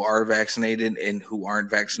people who are vaccinated and who aren't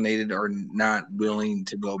vaccinated, are not willing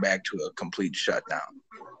to go back to a complete shutdown.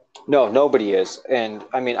 No, nobody is. And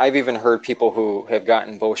I mean, I've even heard people who have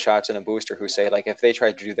gotten both shots and a booster who say, like, if they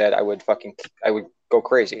tried to do that, I would go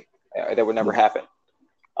crazy. That would never happen.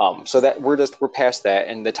 So that we're past that,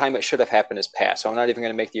 and the time it should have happened is past. So I'm not even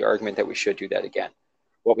going to make the argument that we should do that again.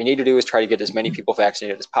 What we need to do is try to get as many people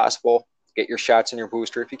vaccinated as possible. Get your shots and your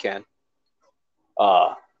booster if you can.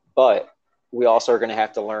 But we also are going to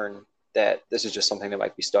have to learn that this is just something that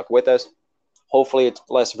might be stuck with us. Hopefully, it's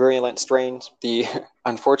less virulent strains.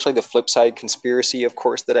 Unfortunately, the flip side conspiracy, of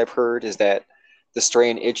course, that I've heard is that the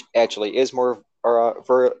strain actually is more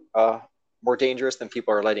dangerous than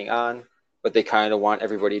people are letting on. But they kind of want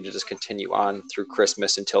everybody to just continue on through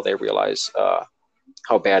Christmas until they realize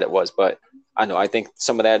how bad it was. But I think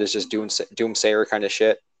some of that is just doomsayer kind of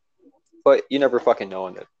shit. But you never fucking know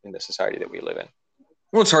in the society that we live in.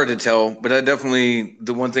 Well, it's hard to tell, but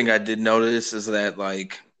the one thing I did notice is that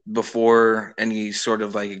like before any sort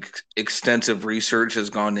of like extensive research has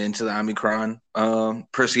gone into the Omicron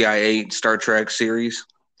Persei 8 Star Trek series,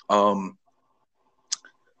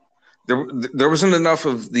 there wasn't enough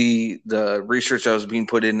of the research that was being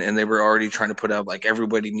put in, and they were already trying to put out like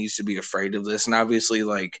everybody needs to be afraid of this, and obviously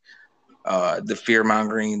like the fear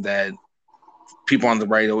mongering that people on the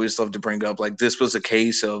right always love to bring up, like this was a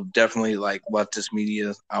case of definitely like leftist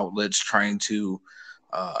media outlets trying to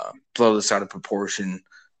blow this out of proportion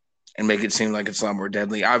and make it seem like it's a lot more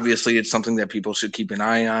deadly. Obviously, it's something that people should keep an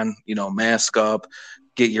eye on. You know, mask up,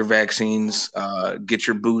 get your vaccines, get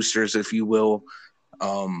your boosters, if you will.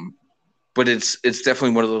 But it's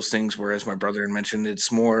definitely one of those things where, as my brother had mentioned,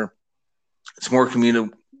 it's more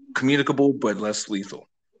communicable but less lethal.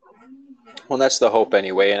 Well, that's the hope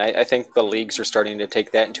anyway, and I think the leagues are starting to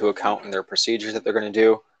take that into account in their procedures that they're going to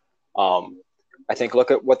do. I think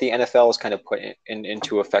look at what the NFL is kind of put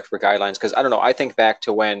into effect for guidelines, because I don't know. I think back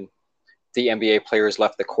to when the NBA players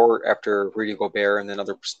left the court after Rudy Gobert and then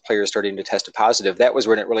other players starting to test positive. That was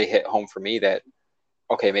when it really hit home for me that,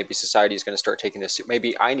 okay, maybe society is going to start taking this.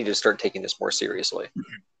 Maybe I need to start taking this more seriously.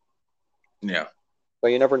 Yeah. But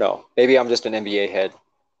you never know. Maybe I'm just an NBA head.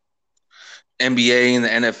 NBA and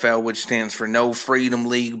the NFL, which stands for No Freedom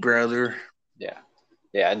League, brother. Yeah.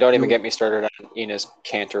 Yeah, and don't even get me started on Enes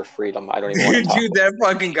Kanter freedom. I don't even want to talk. Dude, that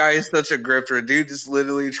fucking guy is such a grifter. Dude is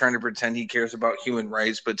literally trying to pretend he cares about human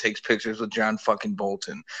rights, but takes pictures with John fucking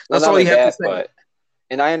Bolton. That's all he has to say.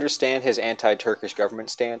 And I understand his anti-Turkish government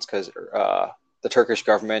stance because the Turkish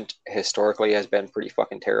government historically has been pretty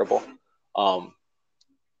fucking terrible.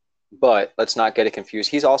 But let's not get it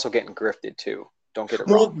confused. He's also getting grifted too. Don't get it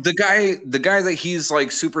wrong. Well, the guy that he's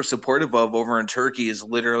like super supportive of over in Turkey is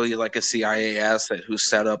literally like a CIA asset who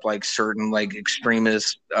set up like certain like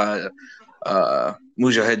extremist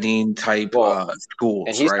mujahideen type schools.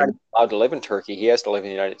 And he's right? not allowed to live in Turkey. He has to live in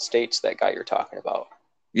the United States. That guy you're talking about.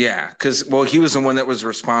 Yeah, because well, he was the one that was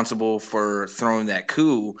responsible for throwing that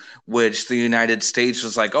coup, which the United States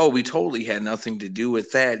was like, "Oh, we totally had nothing to do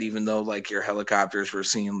with that," even though like your helicopters were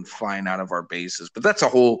seen flying out of our bases. But that's a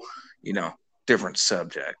whole, you know, different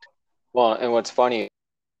subject. Well, and what's funny,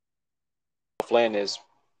 Flynn is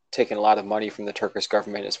taking a lot of money from the Turkish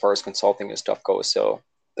government as far as consulting and stuff goes. So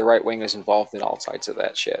the right wing is involved in all sides of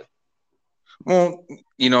that shit. Well,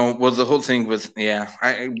 well, the whole thing with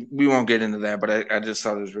we won't get into that, but I just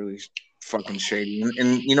thought it was really fucking shady.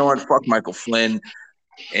 And you know what? Fuck Michael Flynn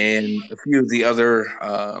and a few of the other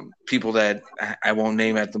people that I won't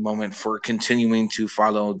name at the moment for continuing to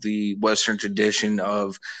follow the Western tradition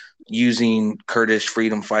of using Kurdish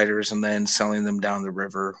freedom fighters and then selling them down the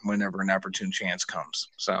river whenever an opportune chance comes.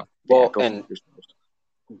 So yeah, Well, go for and it.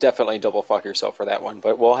 definitely double fuck yourself for that one.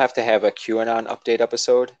 But we'll have to have a QAnon update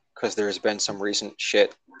episode because there's been some recent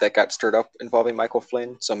shit that got stirred up involving Michael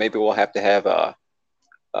Flynn. So maybe we'll have to have a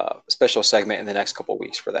special segment in the next couple of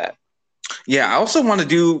weeks for that. Yeah, I also want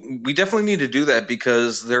to we definitely need to do that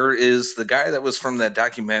because there is the guy that was from that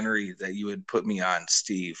documentary that you had put me on,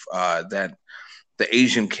 Steve, that the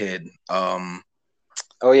Asian kid. Oh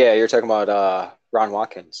yeah, you're talking about Ron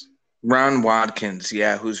Watkins. Ron Watkins,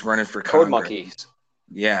 yeah, who's running for Code Congress. Monkeys.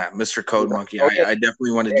 Yeah, Mr. Code Monkey. Oh yeah, I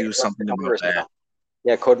definitely want to yeah, do something about that. now.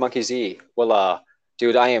 Yeah, Code Monkey Z. Well,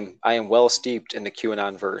 dude, I am well steeped in the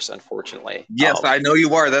QAnon verse, unfortunately. Yes, I know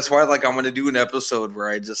you are. That's why like I'm gonna do an episode where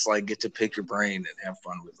I just like get to pick your brain and have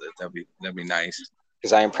fun with it. That'd be nice.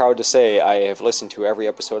 Because I am proud to say I have listened to every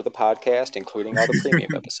episode of the podcast, including all the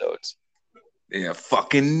premium episodes. Yeah,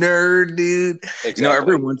 fucking nerd, dude. Exactly.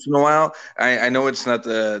 Every once in a while, I know it's not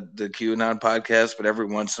the QAnon podcast, but every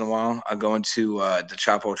once in a while, I go into the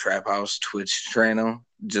Chapo Trap House Twitch channel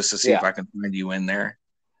just to see if I can find you in there.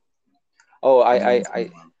 Oh,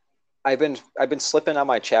 I've been slipping on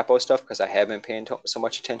my Chapo stuff because I haven't been paying so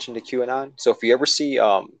much attention to QAnon. So if you ever see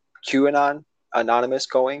QAnon Anonymous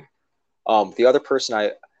going, the other person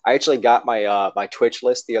I actually got my my Twitch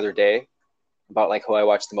list the other day about like who I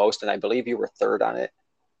watched the most, and I believe you were third on it.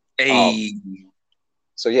 Hey.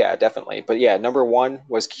 So yeah, definitely. But yeah, number one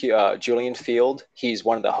was Julian Field. He's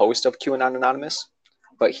one of the hosts of QAnon Anonymous,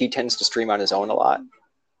 but he tends to stream on his own a lot.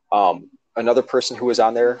 Another person who was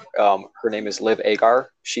on there, her name is Liv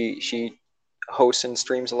Agar. She hosts and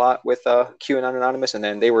streams a lot with QAnon Anonymous, and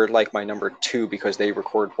then they were like my number two because they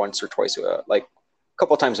record once or twice, like a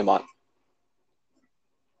couple times a month.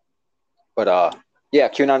 But yeah,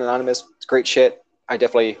 QAnon Anonymous, it's great shit. I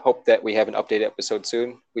definitely hope that we have an updated episode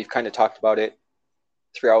soon. We've kind of talked about it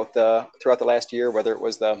throughout the last year, whether it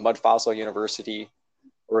was the Mud Fossil University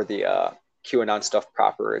or the QAnon stuff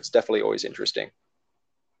proper. It's definitely always interesting.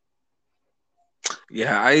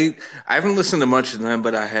 Yeah, I haven't listened to much of them,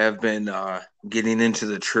 but I have been getting into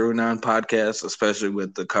the TrueAnon podcast, especially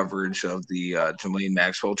with the coverage of the Ghislaine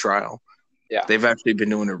Maxwell trial. Yeah, they've actually been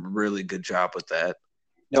doing a really good job with that.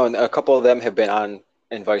 No, and a couple of them have been on,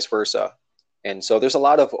 and vice versa, and so there's a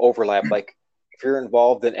lot of overlap. Like if you're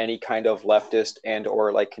involved in any kind of leftist and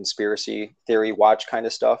or like conspiracy theory watch kind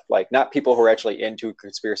of stuff, like not people who are actually into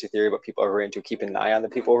conspiracy theory, but people who are into keeping an eye on the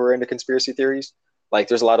people who are into conspiracy theories. Like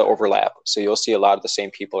there's a lot of overlap, so you'll see a lot of the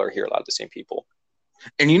same people or hear a lot of the same people.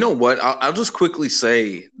 And you know what? I'll just quickly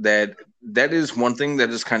say that is one thing that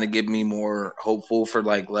has kind of given me more hopeful for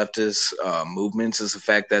like leftist movements is the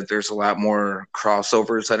fact that there's a lot more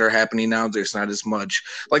crossovers that are happening now. There's not as much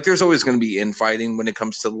like there's always going to be infighting when it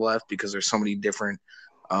comes to the left because there's so many different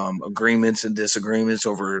agreements and disagreements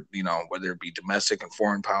over whether it be domestic and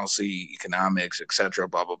foreign policy, economics, etc.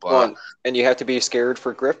 Blah blah blah. Well, and you have to be scared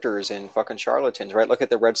for grifters and fucking charlatans, right? Look at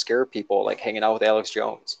the Red Scare people like hanging out with Alex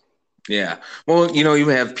Jones. Yeah. Well, you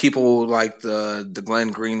have people like the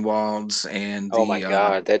Glenn Greenwalds and oh my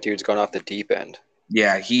god, that dude's gone off the deep end.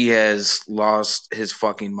 Yeah, he has lost his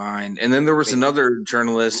fucking mind. And then there was another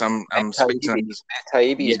journalist. I'm spacing on this.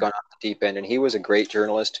 Taibbi's gone off the deep end, and he was a great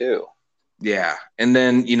journalist too. Yeah, and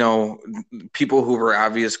then people who were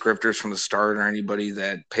obvious grifters from the start, or anybody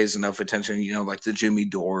that pays enough attention, like the Jimmy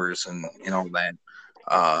Dores and all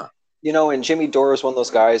that. And Jimmy Dore was one of those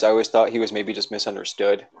guys. I always thought he was maybe just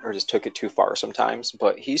misunderstood or just took it too far sometimes,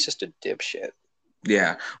 but he's just a dipshit.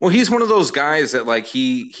 Yeah, well, he's one of those guys that like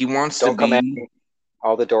he wants Don't to come be. At me,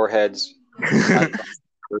 all the door heads.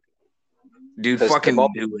 Dude, fucking do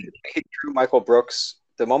it. He threw Michael Brooks.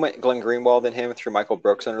 The moment Glenn Greenwald and him threw Michael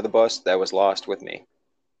Brooks under the bus, that was lost with me.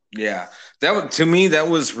 Yeah, to me that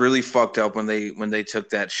was really fucked up when they took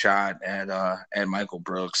that shot at Michael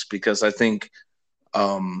Brooks because I think.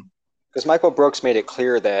 Because Michael Brooks made it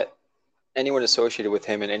clear that anyone associated with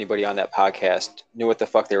him and anybody on that podcast knew what the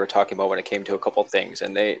fuck they were talking about when it came to a couple things,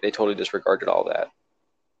 and they totally disregarded all that.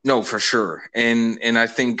 No, for sure. And I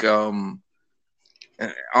think I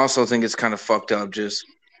also think it's kind of fucked up. Just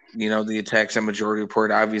the attacks at Majority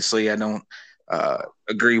Report. Obviously, I don't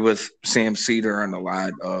agree with Sam Cedar on a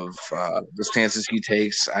lot of the stances he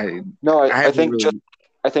takes. No, I I haven't think just really.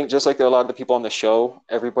 I think just like a lot of the people on the show,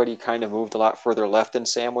 everybody kind of moved a lot further left than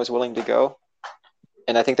Sam was willing to go.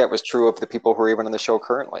 And I think that was true of the people who are even on the show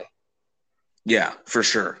currently. Yeah, for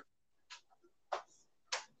sure.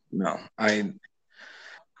 No, I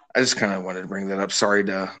just kind of wanted to bring that up. Sorry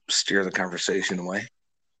to steer the conversation away.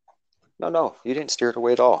 No, no, you didn't steer it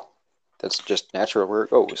away at all. That's just natural where it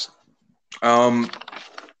goes. Um.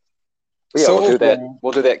 But yeah, So we'll do that. overall,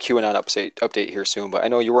 We'll do that QAnon update here soon. But I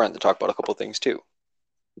know you were on to talk about a couple things too.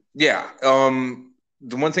 yeah.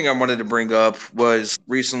 The one thing I wanted to bring up was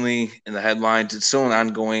recently in the headlines. It's still an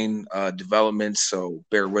ongoing development, so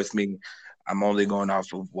bear with me. I'm only going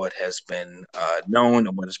off of what has been known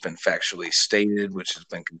and what has been factually stated, which has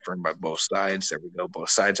been confirmed by both sides. There we go, both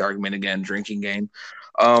sides argument again, drinking game.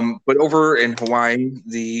 But over in Hawaii,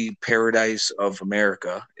 the paradise of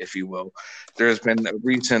America, if you will, there has been a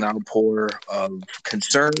recent outpour of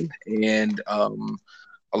concern and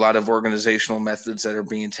a lot of organizational methods that are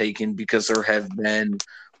being taken because there have been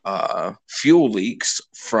fuel leaks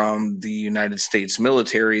from the United States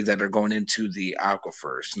military that are going into the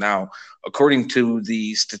aquifers. Now, according to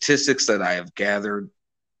the statistics that I have gathered,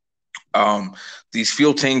 um, these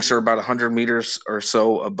fuel tanks are about 100 meters or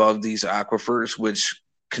so above these aquifers, which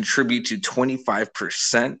contribute to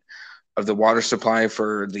 25% of the water supply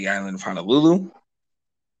for the island of Honolulu.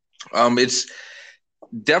 It's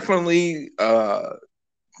definitely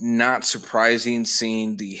not surprising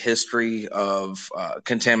seeing the history of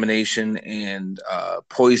contamination and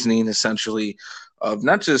poisoning, essentially, of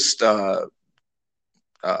not just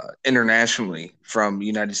internationally from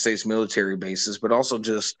United States military bases, but also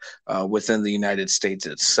just within the United States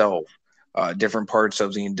itself. Different parts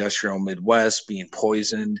of the industrial Midwest being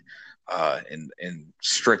poisoned and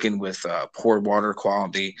stricken with poor water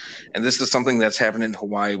quality. And this is something that's happened in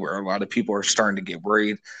Hawaii where a lot of people are starting to get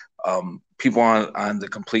worried. People on the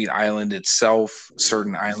complete island itself,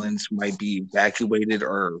 certain islands might be evacuated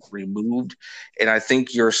or removed. And I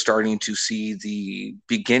think you're starting to see the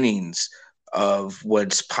beginnings of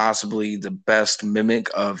what's possibly the best mimic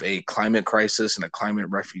of a climate crisis and a climate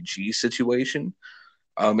refugee situation.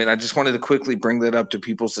 And I just wanted to quickly bring that up to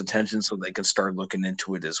people's attention so they can start looking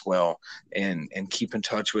into it as well and keep in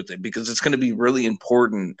touch with it because it's going to be really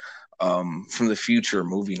important from the future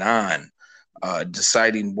moving on.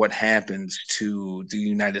 Deciding what happens to the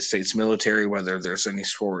United States military, whether there's any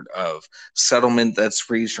sort of settlement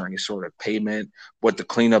that's reached or any sort of payment, what the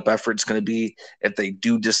cleanup effort's going to be if they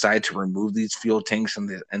do decide to remove these fuel tanks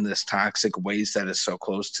and this toxic waste that is so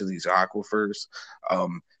close to these aquifers.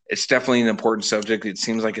 It's definitely an important subject. It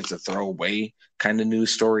seems like it's a throwaway kind of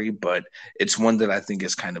news story, but it's one that I think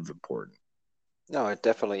is kind of important. No, it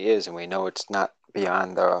definitely is, and we know it's not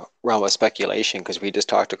beyond the realm of speculation because we just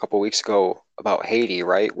talked a couple weeks ago about Haiti,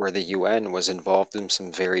 right, where the UN was involved in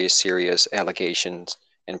some very serious allegations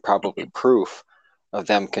and probably proof of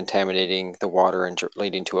them contaminating the water and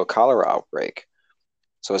leading to a cholera outbreak.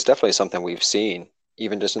 So it's definitely something we've seen,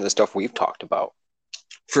 even just in the stuff we've talked about.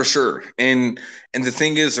 For sure. And the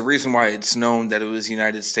thing is, the reason why it's known that it was the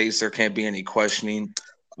United States, there can't be any questioning.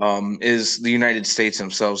 Is the United States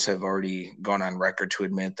themselves have already gone on record to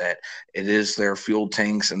admit that it is their fuel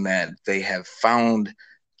tanks and that they have found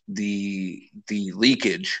the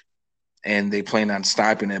leakage and they plan on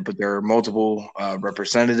stopping it. But there are multiple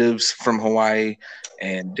representatives from Hawaii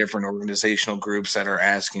and different organizational groups that are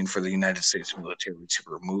asking for the United States military to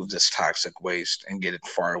remove this toxic waste and get it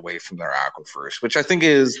far away from their aquifers, which I think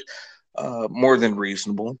is more than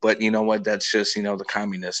reasonable. But you know what? That's just the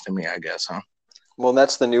communist to me, I guess, huh? Well,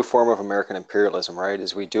 that's the new form of American imperialism, right?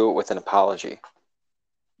 Is we do it with an apology.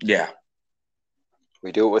 Yeah,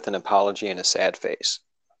 We do it with an apology and a sad face.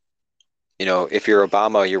 You know, if you're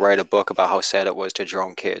Obama, you write a book about how sad it was to your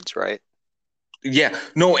own kids, right? yeah.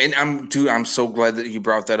 No, and I'm so glad that you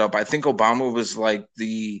brought that up. I think Obama was like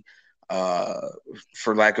the uh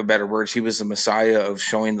for lack of better words, he was the messiah of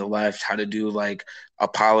showing the left how to do like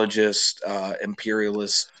apologist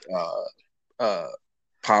imperialist uh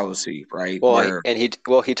policy, right? Where He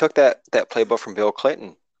took that playbook from Bill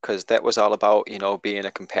Clinton because that was all about, you know, being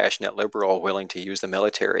a compassionate liberal willing to use the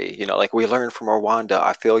military. You know, like we learned from Rwanda,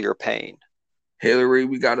 I feel your pain. Hillary,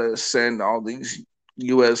 we gotta send all these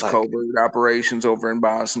US Like covert operations over in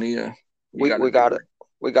Bosnia. You we gotta we do gotta it.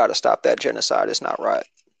 we gotta stop that genocide. It's not right.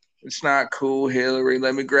 It's not cool, Hillary.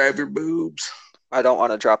 Let me grab your boobs. I don't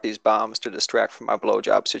want to drop these bombs to distract from my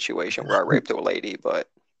blowjob situation where I raped a lady, but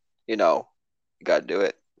you know, you gotta do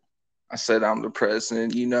it. I said I'm the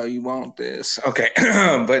president. You know you want this. Okay,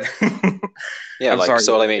 but Yeah, I'm like sorry.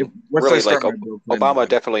 so. I mean, Once I really, like start my Bill Clinton, Obama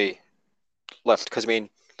definitely left because I mean,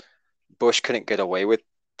 Bush couldn't get away with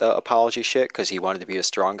the apology shit because he wanted to be a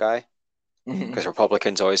strong guy. Mhm. Because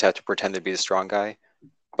Republicans always have to pretend to be the strong guy.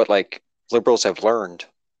 But like liberals have learned,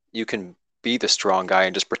 you can be the strong guy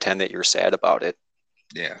and just pretend that you're sad about it,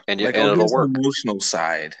 Yeah, and like, and oh, it'll here's the work. emotional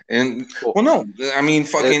side, and Well, well, no, I mean,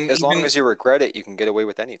 fucking as long even as you regret it, you can get away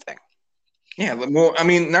with anything. yeah, well, I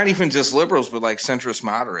mean, not even just liberals, but like centrist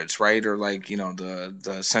moderates, right, or like the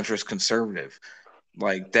centrist conservative,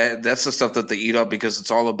 like that's the stuff that they eat up because it's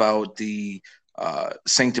all about the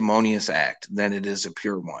sanctimonious act than it is a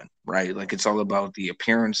pure one, right? Like it's all about the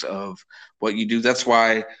appearance of what you do. That's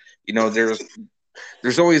why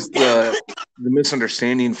there's always the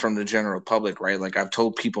misunderstanding from the general public, right? Like I've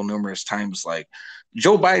told people numerous times, like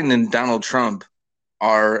Joe Biden and Donald Trump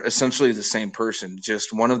are essentially the same person.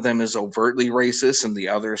 Just one of them is overtly racist and the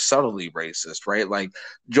other is subtly racist, right? Like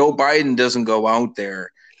Joe Biden doesn't go out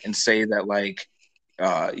there and say that like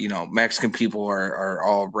Mexican people are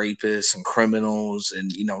all rapists and criminals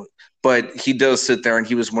and but he does sit there and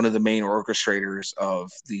he was one of the main orchestrators of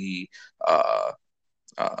the uh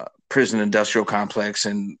prison industrial complex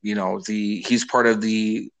and he's part of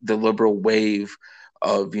the liberal wave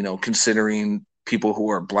of considering people who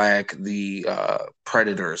are black the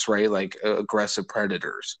predators, right? Like aggressive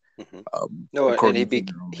predators, Hmm. No, and according to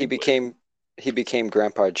their own he language. became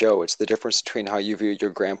Grandpa Joe. It's the difference between how you view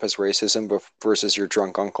your grandpa's racism versus your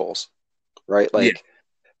drunk uncles, right? Yeah, Like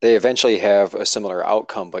they eventually have a similar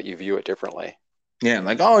outcome, but you view it differently. yeah,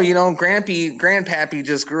 like, oh, grandpappy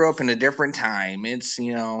just grew up in a different time. It's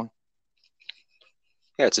Yeah,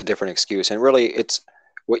 it's a different excuse, and really, it's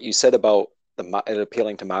what you said about it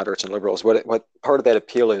appealing to moderates and liberals. What part of that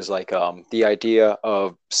appeal is like the idea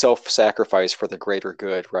of self-sacrifice for the greater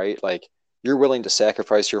good, right? Like you're willing to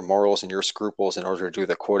sacrifice your morals and your scruples in order to do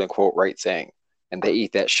the quote unquote right thing, and they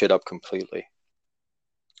eat that shit up completely.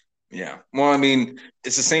 Yeah. Well, I mean,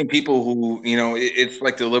 it's the same people who, it's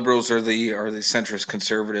like the liberals or the centrist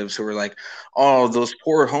conservatives who are like, oh, those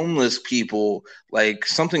poor homeless people, like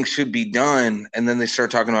something should be done. And then they start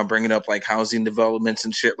talking about bringing up like housing developments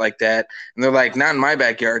and shit like that. And they're like, not in my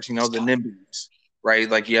backyard, the NIMBYs, right?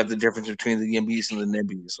 Like you have the difference between the YIMBYs and the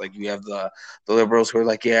NIMBYs. Like you have the liberals who are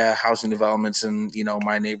like, yeah, housing developments in,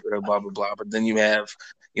 my neighborhood, blah, blah, blah. But then you have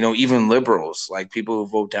even liberals, like people who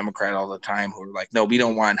vote Democrat all the time, who are like, no, we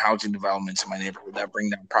don't want housing developments in my neighborhood that bring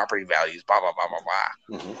down property values, blah, blah, blah, blah,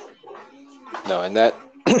 blah. No, and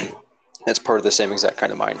that's part of the same exact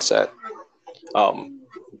kind of mindset. Um,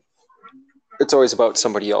 it's always about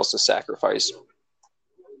somebody else's sacrifice.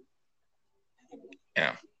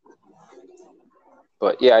 Yeah.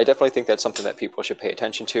 But yeah, I definitely think that's something that people should pay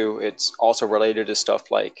attention to. It's also related to stuff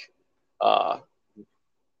like uh,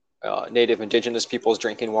 Native Indigenous people's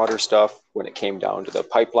drinking water stuff when it came down to the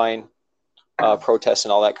pipeline protests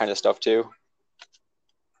and all that kind of stuff too.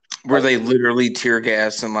 Where Like, they literally tear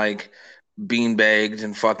gas and like beanbagged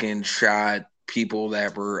and fucking shot people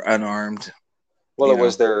that were unarmed, well, you know?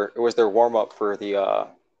 it was their warm up for the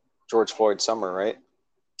George Floyd summer, right?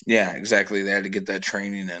 Yeah, exactly. They had to get that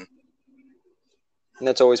training in. And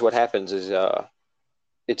that's always what happens is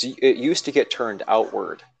it used to get turned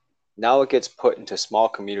outward. Now it gets put into small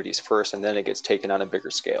communities first, and then it gets taken on a bigger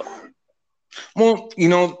scale. Well,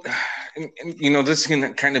 this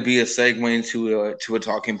can kind of be a segue into a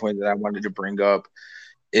talking point that I wanted to bring up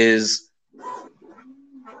is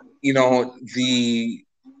the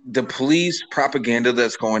police propaganda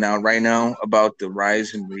that's going out right now about the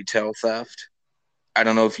rise in retail theft. I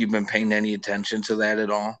don't know if you've been paying any attention to that at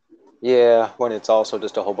all. Yeah, when it's also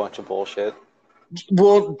just a whole bunch of bullshit.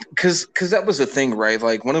 Well, because that was the thing, right?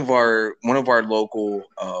 Like one of our local,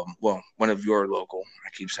 one of your local. I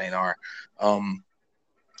keep saying our, one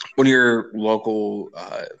of your local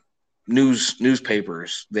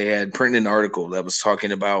newspapers. They had printed an article that was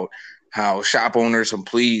talking about how shop owners and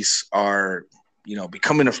police are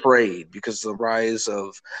becoming afraid because of the rise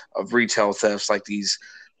of retail thefts, like these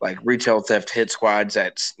like retail theft hit squads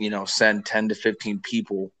that send 10 to 15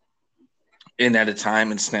 people in at a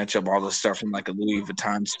time and snatch up all the stuff from like a Louis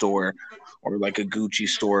Vuitton store or like a Gucci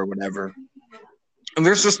store or whatever. And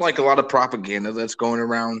there's just like a lot of propaganda that's going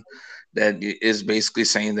around that is basically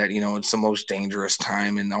saying that it's the most dangerous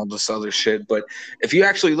time and all this other shit. But if you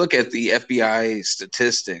actually look at the FBI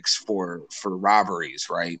statistics for robberies,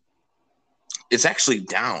 right, it's actually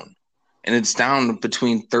down, and it's down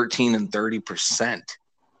between 13 and 30%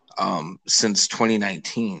 since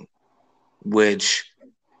 2019, which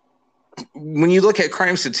when you look at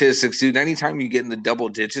crime statistics, dude, anytime you get in the double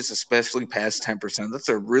digits, especially past 10%, that's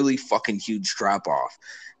a really fucking huge drop off.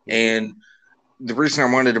 And the reason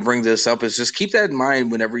I wanted to bring this up is just keep that in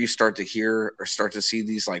mind whenever you start to hear or start to see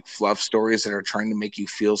these like fluff stories that are trying to make you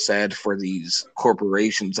feel sad for these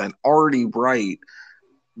corporations that already write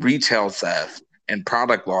retail theft and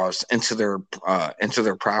product loss into their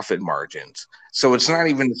profit margins. So it's not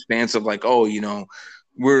even the stance of like, oh,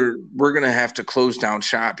 we're gonna have to close down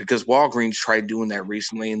shop, because Walgreens tried doing that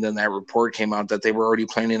recently, and then that report came out that they were already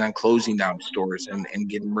planning on closing down stores and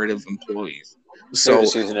getting rid of employees. They're So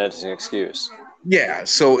just using it as an excuse. yeah,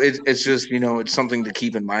 so it's just it's something to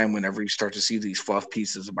keep in mind whenever you start to see these fluff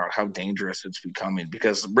pieces about how dangerous it's becoming,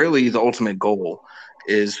 because really the ultimate goal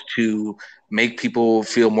is to make people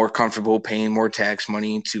feel more comfortable paying more tax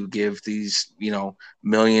money to give these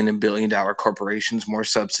million and billion dollar corporations more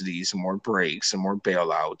subsidies and more breaks and more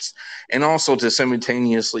bailouts, and also to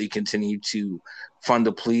simultaneously continue to fund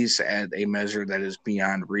the police at a measure that is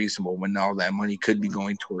beyond reasonable, when all that money could be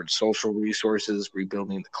going towards social resources,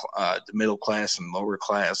 rebuilding the middle class and lower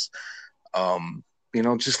class.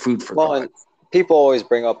 Just food for thought. And people always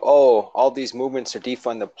bring up, oh, all these movements to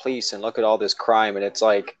defund the police and look at all this crime. And it's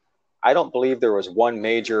like, I don't believe there was one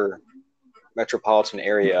major metropolitan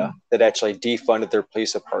area that actually defunded their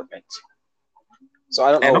police departments. So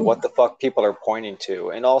I don't know what the fuck people are pointing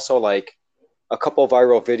to. And also, like, a couple of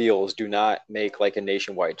viral videos do not make like a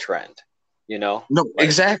nationwide trend, No,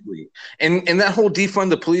 exactly. And that whole defund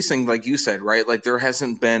the police thing, like you said, right? Like there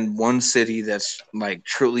hasn't been one city that's like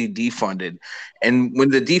truly defunded. And when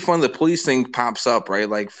the defund the police thing pops up, right?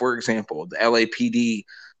 Like for example, the LAPD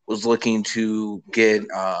was looking to get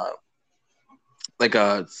like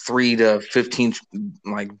a 3 to 15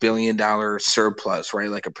 like $billion surplus, right?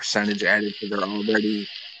 Like a percentage added to their already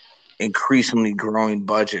increasingly growing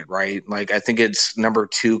budget, right? Like I think it's number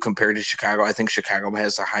 2 compared to Chicago. I think Chicago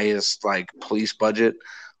has the highest like police budget.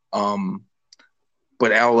 But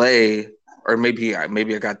LA, or maybe I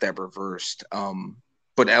got that reversed.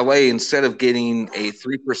 But LA, instead of getting a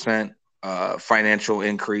 3% financial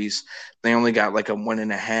increase, they only got like a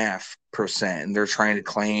 1.5%, and they're trying to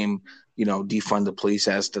claim defund the police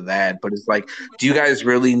as to that. But it's like, do you guys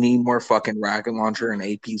really need more fucking rocket launcher and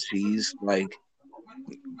APCs? Like,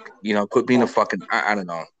 quit being a fucking, I don't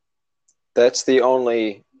know. That's the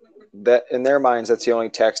only, that in their minds, that's the only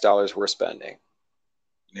tax dollars we're spending.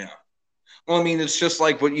 Yeah. Well, I mean, it's just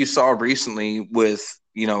like what you saw recently with,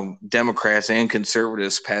 Democrats and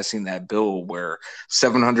conservatives passing that bill where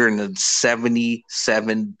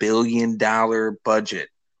 $777 billion budget.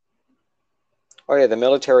 Oh yeah. The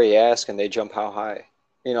military ask and they jump how high,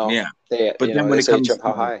 Yeah. They, but then when it comes jump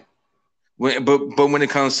how high. But when it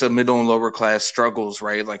comes to middle and lower class struggles,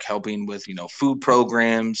 right, like helping with food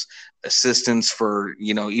programs, assistance for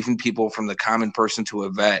even people from the common person to a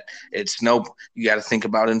vet, it's nope. You got to think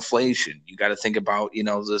about inflation. You got to think about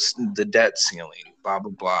the debt ceiling, blah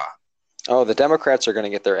blah blah. Oh, the Democrats are going to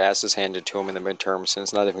get their asses handed to them in the midterms, and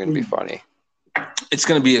it's not even going to be funny. It's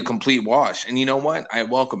going to be a complete wash, and you know what? I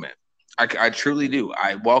welcome it. I truly do.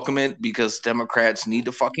 I welcome it, because Democrats need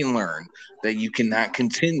to fucking learn that you cannot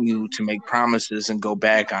continue to make promises and go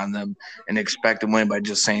back on them and expect to win by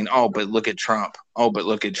just saying, oh, but look at Trump. Oh, but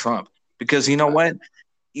look at Trump. Because you know what?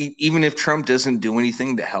 Even if Trump doesn't do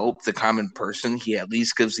anything to help the common person, he at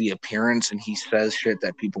least gives the appearance and he says shit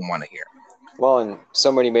that people want to hear. Well, and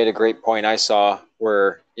somebody made a great point I saw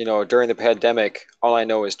where, during the pandemic, all I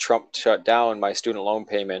know is Trump shut down my student loan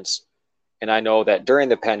payments. And I know that during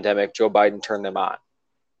the pandemic, Joe Biden turned them on.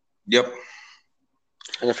 Yep.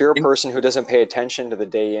 And if you're a person who doesn't pay attention to the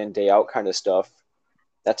day in, day out kind of stuff,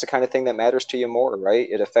 that's the kind of thing that matters to you more, right?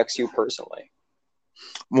 It affects you personally.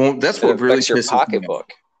 Well, that's what really affects your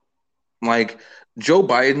pocketbook. Like Joe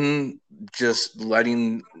Biden just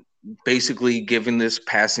basically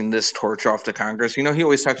passing this torch off to Congress. He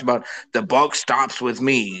always talks about the buck stops with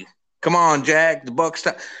me. Come on, Jack, the buck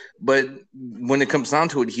stop. But when it comes down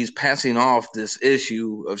to it, he's passing off this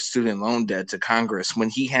issue of student loan debt to Congress when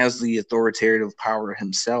he has the authoritative power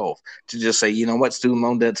himself to just say, you know what, student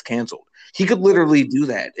loan debt's canceled. He could literally do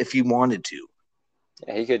that if he wanted to.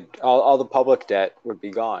 Yeah, he could. All the public debt would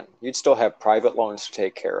be gone. You'd still have private loans to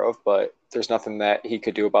take care of, but there's nothing that he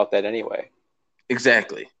could do about that anyway.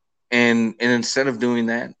 Exactly. And instead of doing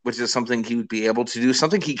that, which is something he would be able to do,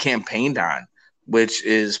 something he campaigned on, which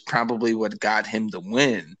is probably what got him the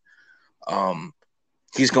win,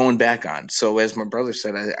 he's going back on. So as my brother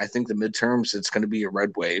said, I think the midterms, it's going to be a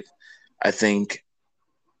red wave. I think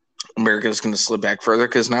America's going to slip back further,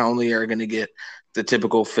 because not only are going to get the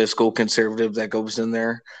typical fiscal conservative that goes in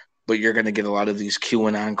there, but you're going to get a lot of these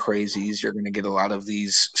QAnon crazies. You're going to get a lot of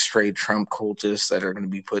these straight Trump cultists that are going to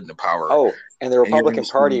be put into power. Oh, and the And you're going Republican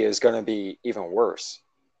to Party see, is going to be even worse.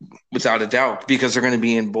 without a doubt, because they're going to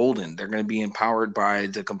be emboldened. They're going to be empowered by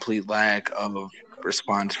the complete lack of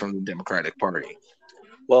response from the Democratic Party.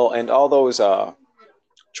 Well, and all those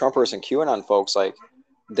Trumpers and QAnon folks, like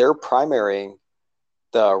they're primarying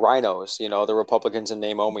the rhinos, you know, the Republicans in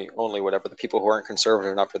name only, whatever, the people who aren't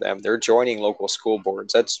conservative enough for them, they're joining local school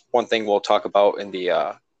boards. That's one thing we'll talk about in the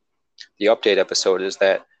update episode, is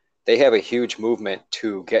that they have a huge movement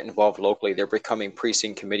to get involved locally. They're becoming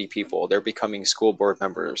precinct committee people. They're becoming school board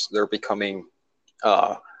members. They're becoming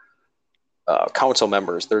council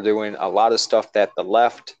members. They're doing a lot of stuff that the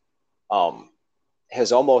left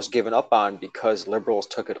has almost given up on because liberals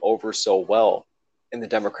took it over so well in the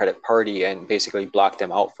Democratic Party and basically blocked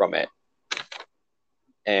them out from it.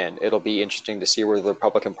 And it'll be interesting to see where the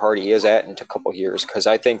Republican Party is at in a couple of years, because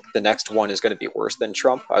I think the next one is going to be worse than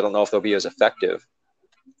Trump. I don't know if they'll be as effective,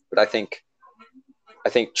 but I think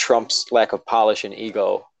Trump's lack of polish and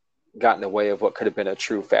ego got in the way of what could have been a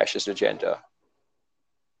true fascist agenda.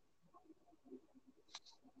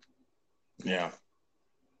 Yeah.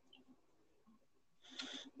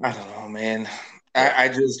 I don't know, man.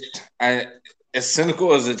 I as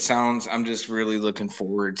cynical as it sounds, I'm just really looking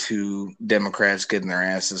forward to Democrats getting their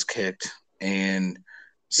asses kicked and Yeah,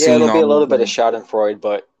 seeing it'll be a all little of bit of the. Schadenfreude,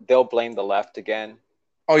 but they'll blame the left again.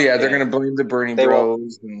 Oh yeah, they're And gonna blame the Bernie they won't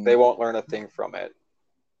Bros. they And won't learn a thing from it.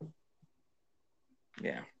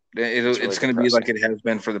 yeah, It's really it's gonna be like depressing. it has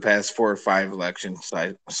been for the past 4 or 5 election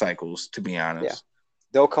cycles, to be Yeah. honest.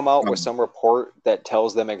 They'll come out with Um, some report that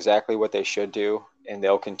tells them exactly what they should do, and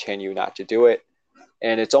they'll continue not to do it.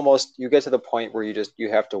 And it's almost, you get to the point where you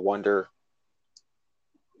have to wonder,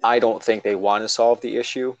 I don't think they want to solve the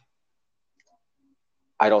issue.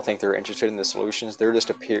 I don't think they're interested in the solutions. They're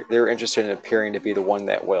interested in appearing to be the one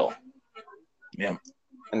that will. yeah,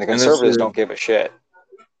 And the and this conservatives don't give a shit.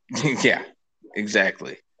 yeah,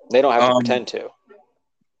 exactly. They don't have to Um, pretend to.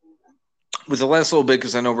 with the last little bit,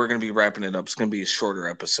 because I know we're going to be wrapping it up, it's going to be a shorter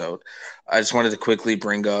episode. I just wanted to quickly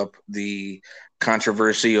bring up the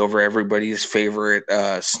controversy over everybody's favorite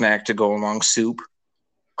snack to go along soup,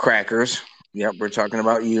 crackers. Yep, we're talking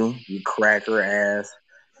about you cracker ass,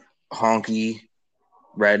 honky,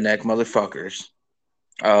 redneck motherfuckers.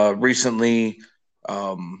 Recently,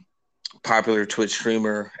 um, popular Twitch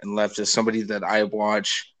streamer and leftist, somebody that I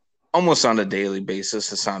watch almost on a daily basis,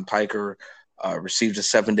 Hassan Piker, received a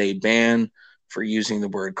 7-day ban for using the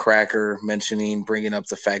word cracker, bringing up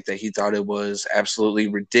the fact that he thought it was absolutely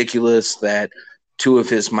ridiculous that 2 of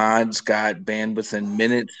his mods got banned within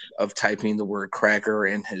minutes of typing the word cracker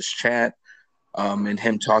in his chat. And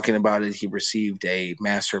him talking about it, he received a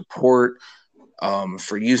mass report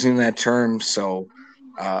for using that term. So,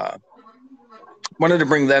 wanted to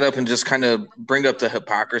bring that up and just kind of bring up the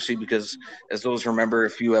hypocrisy, because as those remember a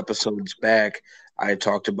few episodes back, I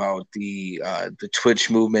talked about the Twitch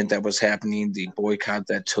movement that was happening, the boycott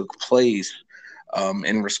that took place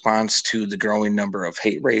in response to the growing number of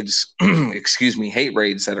hate raids, hate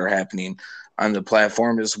raids that are happening on the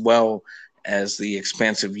platform, as well as the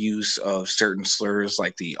expansive use of certain slurs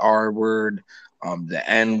like the R word, the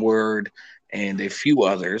N word, and a few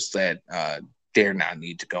others that dare not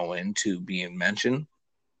need to go into being mentioned.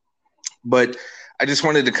 But I just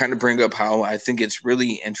wanted to kind of bring up how I think it's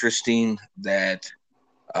really interesting that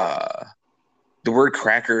uh, the word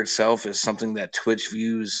cracker itself is something that Twitch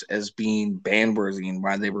views as being ban worthy, and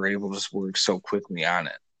why they were able to work so quickly on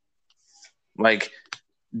it. Like,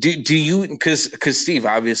 do you, because Steve,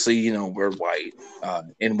 obviously, we're white,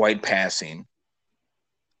 in white passing.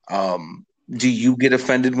 Do you get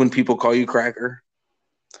offended when people call you cracker?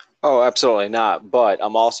 Oh, absolutely not. But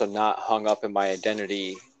I'm also not hung up in my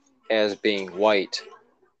identity as being white,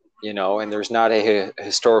 and there's not a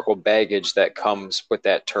historical baggage that comes with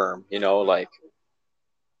that term, like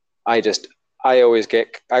I just, I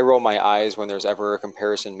roll my eyes when there's ever a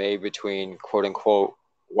comparison made between quote unquote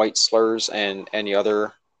white slurs and any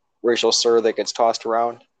other racial slur that gets tossed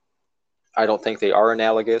around. I don't think they are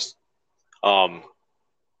analogous. Um,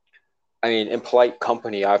 I mean, in polite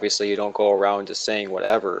company, obviously you don't go around just saying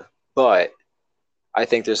whatever, but I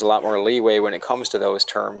think there's a lot more leeway when it comes to those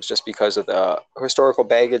terms just because of the historical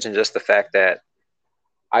baggage and just the fact that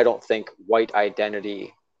I don't think white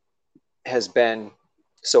identity has been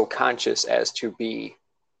so conscious as to be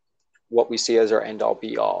what we see as our end all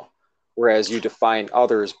be all. Whereas you define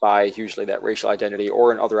others by usually that racial identity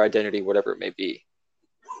or an other identity, whatever it may be.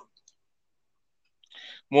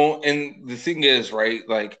 Well, and the thing is, right,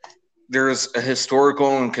 like, there's a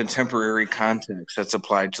historical and contemporary context that's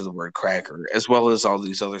applied to the word cracker, as well as all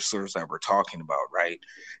these other slurs that we're talking about, right?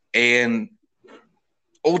 And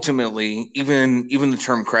ultimately, even the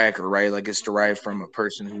term cracker, right? Like it's derived from a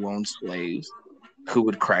person who owned slaves who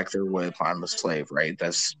would crack their whip on the slave, right?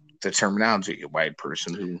 That's the terminology, a white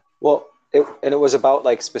person who. Well, it was about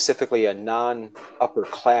like specifically a non-upper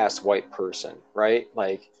class white person, right?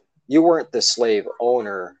 Like you weren't the slave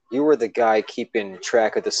owner. You were the guy keeping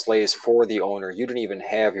track of the slaves for the owner. You didn't even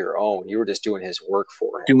have your own. You were just doing his work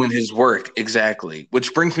for him. Doing his work, exactly.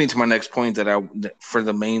 Which brings me to my next point for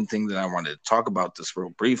the main thing that I wanted to talk about this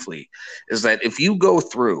real briefly, is that if you go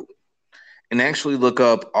through and actually look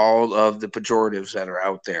up all of the pejoratives that are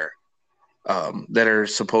out there, that are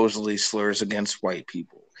supposedly slurs against white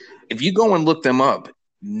people, if you go and look them up,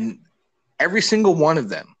 every single one of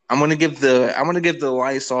them, I'm gonna give the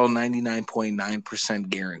Lysol 99.9%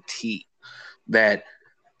 guarantee that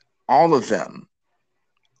all of them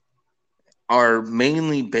are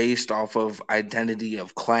mainly based off of identity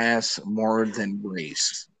of class more than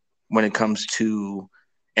race when it comes to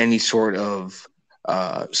any sort of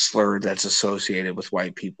slur that's associated with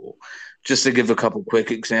white people. Just to give a couple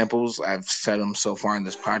quick examples, I've said them so far in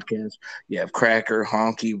this podcast. You have cracker,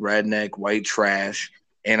 honky, redneck, white trash.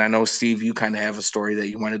 And I know, Steve, you kind of have a story that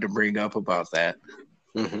you wanted to bring up about that.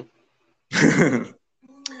 Mm-hmm.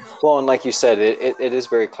 Well, and like you said, it is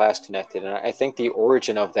very class connected. And I think the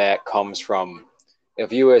origin of that comes from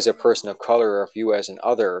if you as a person of color or if you as an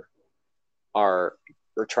other are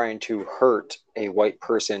trying to hurt a white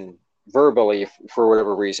person verbally for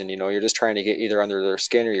whatever reason, you're just trying to get either under their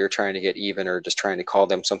skin or you're trying to get even or just trying to call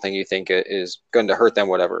them something you think is going to hurt them,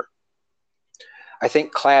 whatever. I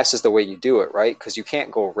think class is the way you do it, right? Because you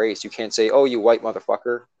can't go race. You can't say, oh, you white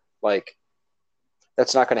motherfucker. Like,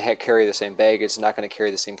 that's not going to carry the same baggage. It's not going to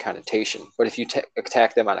carry the same connotation. But if you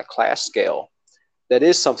attack them on a class scale, that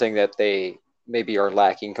is something that they maybe are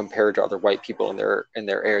lacking compared to other white people in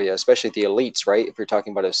their area, especially the elites, right? If you're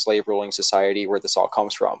talking about a slave ruling society where this all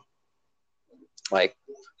comes from. Like,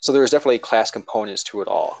 so there's definitely class components to it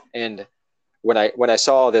all. And when I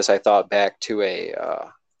saw this, I thought back to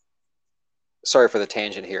sorry for the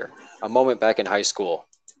tangent here, a moment back in high school.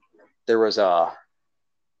 There was a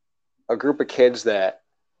group of kids that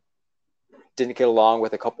didn't get along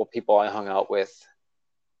with a couple of people I hung out with.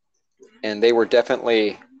 And they were the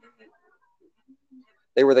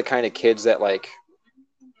kind of kids that like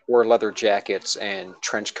wore leather jackets and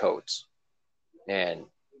trench coats. And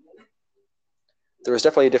there was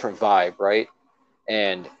definitely a different vibe, right?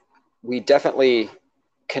 And we definitely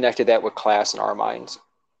connected that with class in our minds.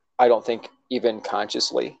 I don't think even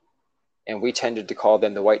consciously. And we tended to call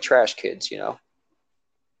them the white trash kids,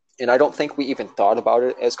 And I don't think we even thought about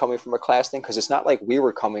it as coming from a class thing because it's not like we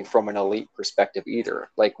were coming from an elite perspective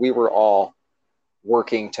either. Like we were all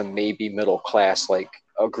working to maybe middle class, like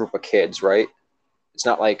a group of kids, right? It's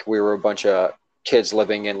not like we were a bunch of kids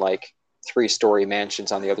living in like 3-story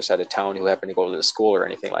mansions on the other side of town who happened to go to the school or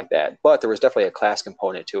anything like that. But there was definitely a class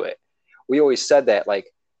component to it. We always said that like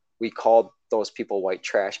we called those people white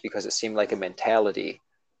trash because it seemed like a mentality.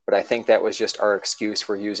 But I think that was just our excuse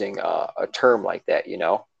for using a term like that,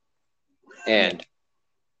 And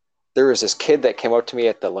there was this kid that came up to me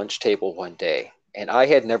at the lunch table one day, and I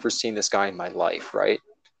had never seen this guy in my life, right?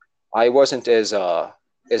 I wasn't as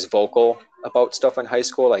vocal about stuff in high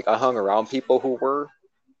school. Like I hung around people who were,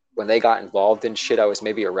 when they got involved in shit, I was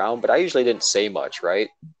maybe around, but I usually didn't say much, right?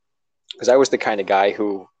 Because I was the kind of guy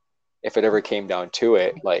who, if it ever came down to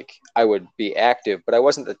it, like I would be active, but I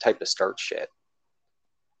wasn't the type to start shit.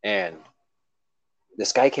 And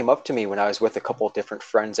this guy came up to me when I was with a couple of different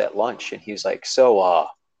friends at lunch, and he was like, so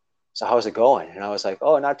how's it going? And I was like,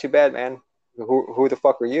 oh, not too bad, man. Who the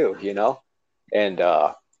fuck are you? And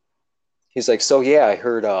he's like, so yeah, I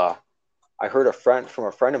heard a friend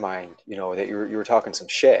of mine, that you were talking some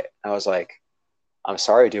shit. And I was like, I'm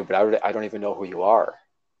sorry, dude, but I don't even know who you are.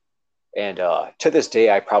 And to this day,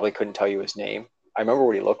 I probably couldn't tell you his name. I remember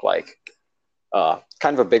what he looked like. Kind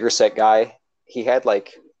of a bigger set guy. He had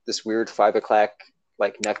like this weird 5 o'clock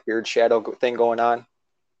like neck beard shadow thing going on.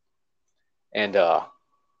 And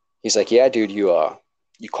he's like, yeah, dude, you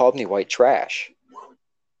called me white trash.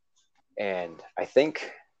 And I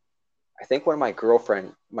think when my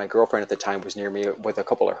girlfriend at the time was near me with a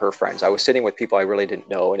couple of her friends, I was sitting with people I really didn't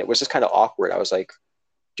know. And it was just kind of awkward. I was like,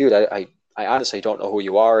 dude, I honestly don't know who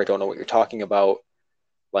you are. I don't know what you're talking about.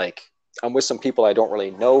 Like, I'm with some people I don't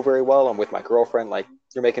really know very well. I'm with my girlfriend. Like,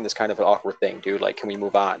 you're making this kind of an awkward thing, dude. Like, can we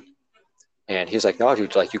move on? And he's like, no,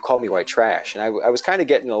 dude, like you called me white trash. And I was kind of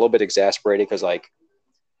getting a little bit exasperated because like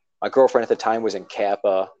my girlfriend at the time was in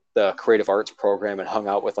Kappa. the creative arts program and hung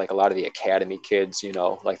out with like a lot of the academy kids, you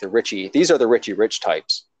know, like the Richie. These are the Richie Rich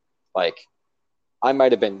types. Like I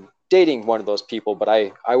might have been dating one of those people, but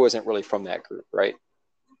I wasn't really from that group, right?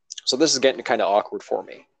 So this is getting kind of awkward for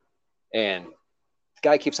me. And the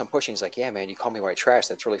guy keeps on pushing. He's like, yeah, man, you call me white trash.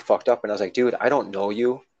 That's really fucked up. And I was like, dude, I don't know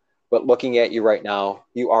you, but looking at you right now,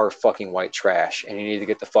 you are fucking white trash and you need to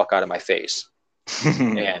get the fuck out of my face.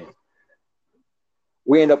 And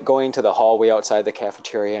we end up going to the hallway outside the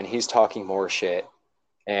cafeteria and he's talking more shit.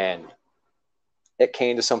 And it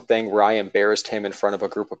came to something where I embarrassed him in front of a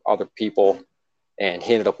group of other people and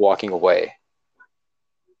he ended up walking away.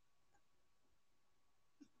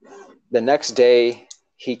 The next day,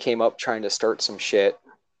 he came up trying to start some shit.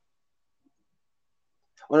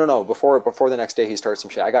 Oh, no. Before the next day he starts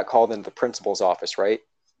some shit, I got called into the principal's office, right?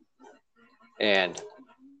 And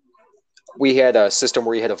we had a system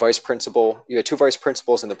where you had a vice principal. You had 2 vice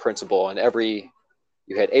principals and the principal, and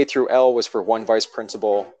you had A through L was for one vice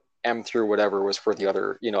principal, M through whatever was for the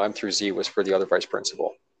other, you know, M through Z was for the other vice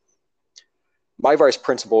principal. My vice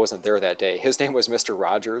principal wasn't there that day. His name was Mr.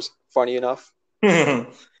 Rogers, funny enough.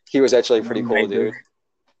 He was actually a pretty cool dude.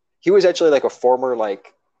 He was actually like a former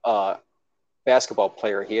like basketball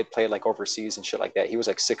player. He had played like overseas and shit like that. He was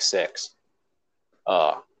like 6'6".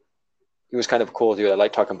 He was kind of a cool dude. I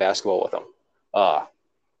liked talking basketball with him. But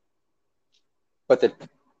the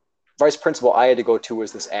vice principal I had to go to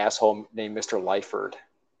was this asshole named Mr. Lyford.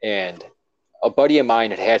 And a buddy of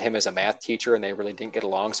mine had him as a math teacher and they really didn't get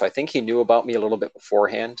along. So I think he knew about me a little bit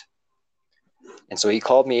beforehand. And so he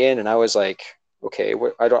called me in and I was like, okay,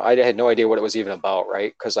 I had no idea what it was even about,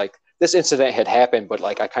 right? Because like this incident had happened, but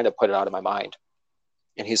like I kind of put it out of my mind.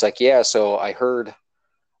 And he's like, yeah, so I heard,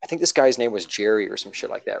 I think this guy's name was Jerry or some shit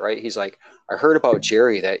like that, right? He's like, I heard about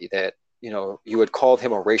Jerry that you know, you had called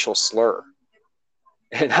him a racial slur.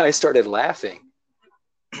 And I started laughing.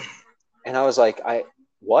 And I was like,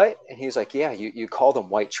 what? And he's like, yeah, you called him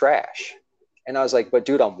white trash. And I was like, but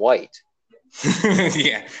dude, I'm white.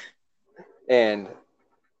 Yeah. And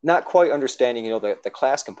not quite understanding, you know, the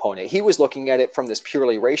class component. He was looking at it from this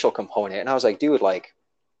purely racial component. And I was like, dude, like,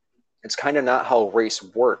 it's kind of not how race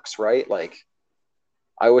works, right? Like,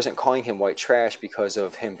 I wasn't calling him white trash because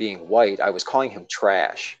of him being white. I was calling him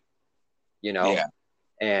trash, you know? Yeah.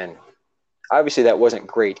 And obviously that wasn't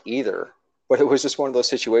great either. But it was just one of those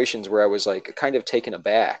situations where I was like kind of taken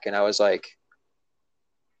aback. And I was like,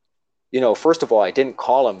 you know, first of all, I didn't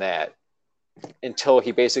call him that until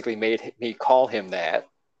he basically made me call him that.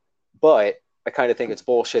 But I kind of think it's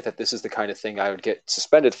bullshit that this is the kind of thing I would get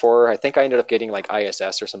suspended for. I think I ended up getting like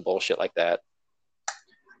ISS or some bullshit like that.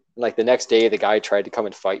 And like the next day, the guy tried to come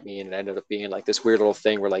and fight me, and it ended up being like this weird little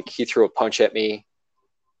thing where like he threw a punch at me.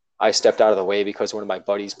 I stepped out of the way because one of my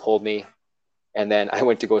buddies pulled me, and then I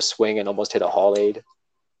went to go swing and almost hit a Hall aid.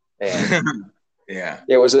 And yeah,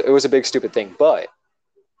 it was a big stupid thing. But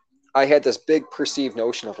I had this big perceived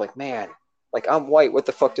notion of like, man, like I'm white. What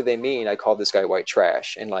the fuck do they mean? I called this guy white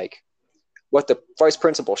trash, and like what the vice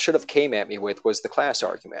principal should have came at me with was the class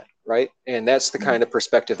argument, right? And that's the kind of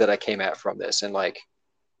perspective that I came at from this. And like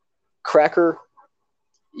cracker,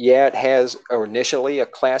 yeah, it has initially a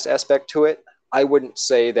class aspect to it. I wouldn't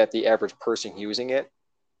say that the average person using it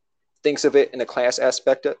thinks of it in a class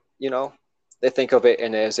aspect, you know? They think of it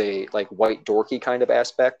in as a like white dorky kind of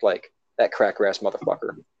aspect, like that cracker ass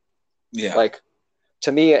motherfucker. Yeah. Like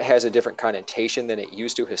to me, it has a different connotation than it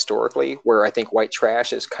used to historically, where I think white trash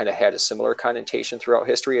has kind of had a similar connotation throughout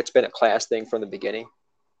history. It's been a class thing from the beginning.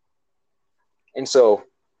 And so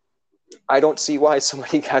I don't see why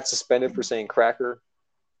somebody got suspended for saying cracker.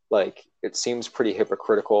 Like, it seems pretty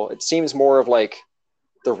hypocritical. It seems more of like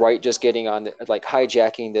the right just getting on, like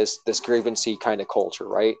hijacking this grievancy kind of culture,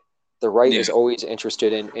 right? The right is always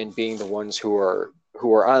interested in being the ones who are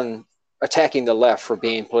on attacking the left for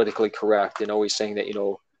being politically correct and always saying that, you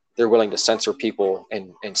know, they're willing to censor people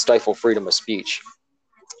and stifle freedom of speech.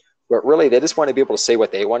 But really, they just want to be able to say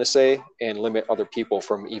what they want to say and limit other people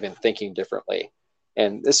from even thinking differently.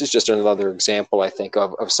 And this is just another example, I think,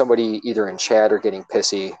 of somebody either in chat or getting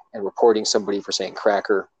pissy and reporting somebody for saying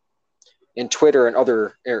cracker. In Twitter and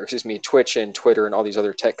Twitch and Twitter and all these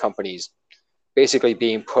other tech companies basically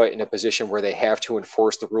being put in a position where they have to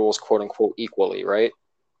enforce the rules, quote unquote, equally, right?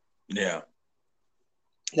 Yeah.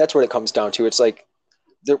 That's what it comes down to. It's like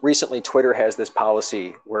recently Twitter has this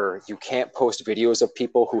policy where you can't post videos of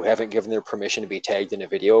people who haven't given their permission to be tagged in a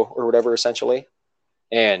video or whatever, essentially.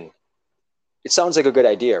 And it sounds like a good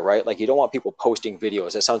idea, right? Like you don't want people posting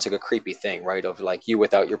videos. That sounds like a creepy thing, right? Of like you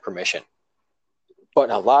without your permission. But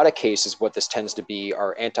in a lot of cases, what this tends to be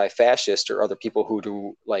are anti-fascist or other people who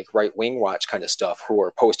do like right-wing watch kind of stuff, who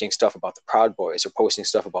are posting stuff about the Proud Boys or posting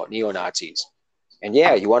stuff about neo-Nazis. And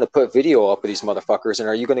yeah, you want to put video up of these motherfuckers, and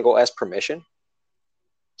are you going to go ask permission?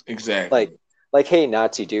 Exactly. Like, hey,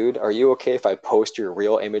 Nazi dude, are you okay if I post your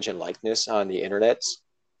real image and likeness on the internet?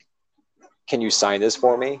 Can you sign this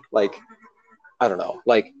for me? Like, I don't know.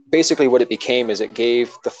 Like, basically what it became is it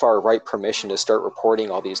gave the far right permission to start reporting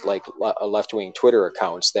all these like left-wing Twitter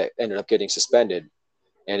accounts that ended up getting suspended.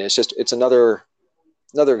 And it's another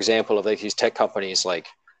example of like these tech companies. Like,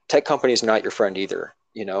 tech companies are not your friend either,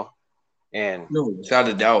 you know? And No, without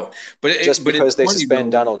a doubt. But just but it's because they funny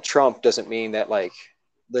suspend though. Donald Trump doesn't mean that like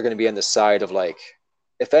they're going to be on the side of like,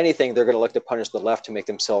 if anything, they're going to look to punish the left to make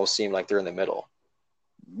themselves seem like they're in the middle.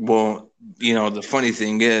 Well, the funny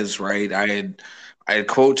thing is, right? I had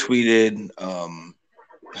quote tweeted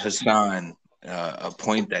Hassan a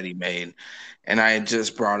point that he made, and I had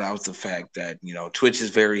just brought out the fact that Twitch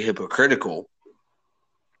is very hypocritical,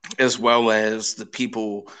 as well as the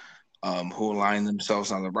people who align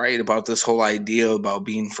themselves on the right about this whole idea about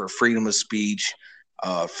being for freedom of speech,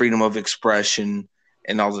 freedom of expression,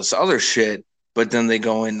 and all this other shit. But then they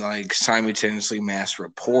go and like simultaneously mass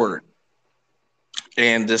report.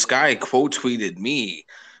 And this guy quote tweeted me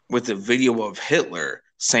with a video of Hitler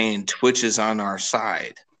saying Twitch is on our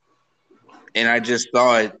side. And I just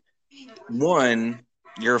thought, one,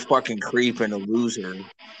 you're a fucking creep and a loser.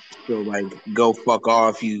 So like go fuck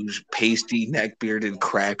off, you pasty neck bearded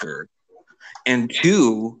cracker. And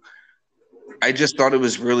two, I just thought it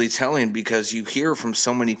was really telling because you hear from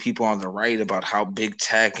so many people on the right about how big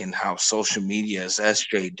tech and how social media is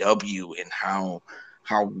SJW and how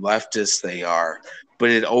leftist they are, but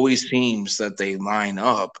it always seems that they line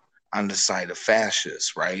up on the side of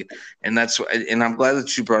fascists, right? And I'm glad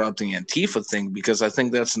that you brought up the Antifa thing because I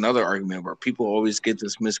think that's another argument where people always get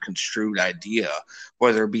this misconstrued idea,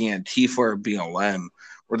 whether it be Antifa or BLM,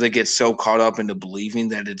 where they get so caught up into believing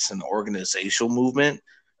that it's an organizational movement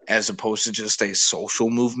as opposed to just a social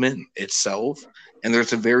movement itself. And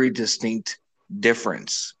there's a very distinct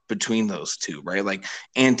difference between those two, right? Like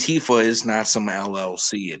Antifa is not some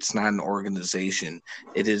LLC, it's not an organization,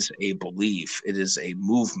 it is a belief, it is a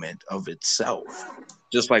movement of itself,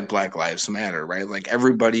 just like Black Lives Matter, right? Like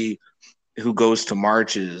everybody who goes to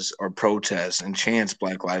marches or protests and chants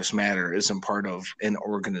Black Lives Matter isn't part of an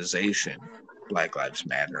organization, Black Lives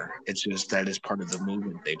Matter. It's just that is part of the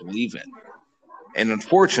movement they believe in. And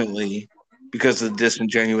unfortunately, because of the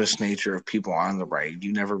disingenuous nature of people on the right,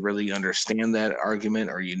 you never really understand that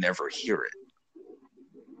argument or you never hear it.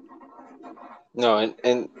 No,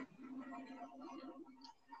 and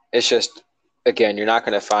it's just, again, you're not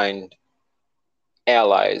going to find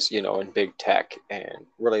allies, in big tech, and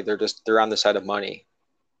really they're on the side of money.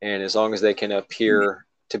 And as long as they can appear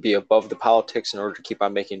to be above the politics in order to keep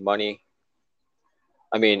on making money.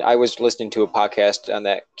 I mean, I was listening to a podcast on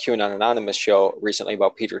that QAnon Anonymous show recently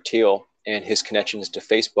about Peter Thiel and his connections to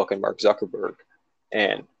Facebook and Mark Zuckerberg.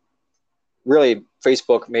 And really,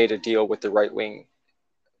 Facebook made a deal with the right wing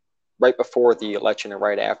right before the election and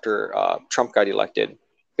right after Trump got elected,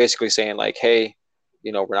 basically saying like, hey,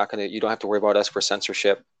 you don't have to worry about us for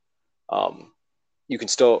censorship. You can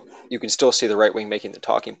still see the right wing making the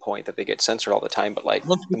talking point that they get censored all the time, but like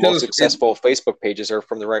the most successful Facebook pages are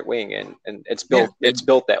from the right wing, and it's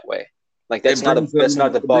built that way. Like that's not a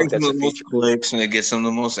bug. That's a feature. Clicks and it gets them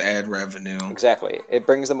the most ad revenue. Exactly, it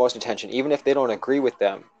brings the most attention, even if they don't agree with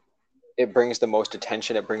them. It brings the most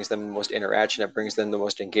attention. It brings them the most interaction. It brings them the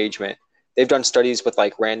most engagement. They've done studies with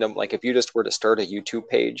like random, like if you just were to start a YouTube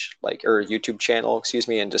page, like or a YouTube channel, excuse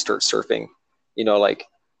me, and just start surfing, like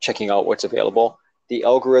checking out what's available. The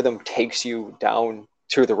algorithm takes you down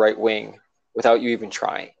to the right wing without you even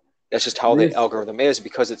trying. That's just how the algorithm is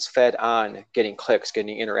because it's fed on getting clicks,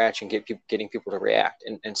 getting interaction, getting people to react.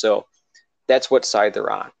 And so that's what side they're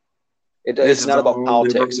on. It's not about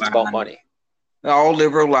politics. It's about money. All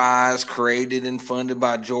liberal lies created and funded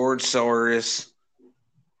by George Soros.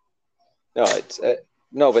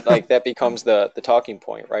 No, but like that becomes the talking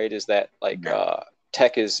point, right? Is that like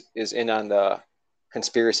tech is in on the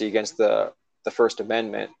conspiracy against the First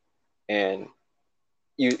Amendment, and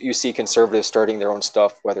you see conservatives starting their own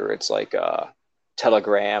stuff, whether it's like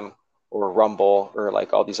Telegram or Rumble or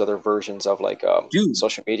like all these other versions of like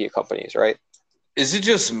social media companies, right? Is it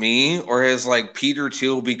just me, or has like Peter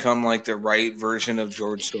Thiel become like the right version of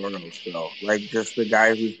George Soros, though? Like just the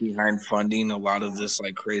guy who's behind funding a lot of this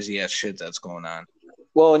like crazy ass shit that's going on.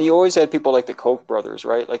 Well, and you always had people like the Koch brothers,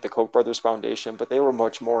 right? Like the Koch brothers Foundation, but they were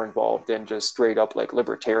much more involved in just straight up like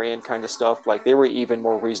libertarian kind of stuff. Like they were even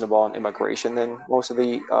more reasonable on immigration than most of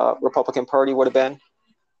the Republican Party would have been.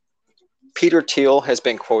 Peter Thiel has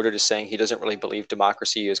been quoted as saying he doesn't really believe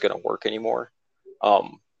democracy is going to work anymore.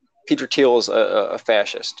 Um, Peter Thiel is a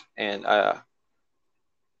fascist, and I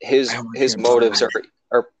his can't follow motives him.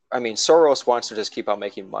 are. I mean, Soros wants to just keep on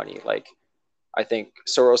making money. Like I think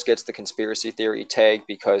Soros gets the conspiracy theory tag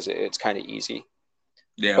because it's kind of easy.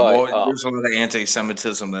 Yeah, But well, there's a lot of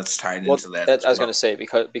anti-Semitism that's tied well, into that that as I was going well. to say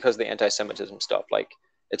because of the anti-Semitism stuff, like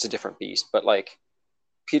it's a different beast. But like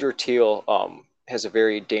Peter Thiel has a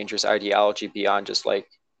very dangerous ideology beyond just like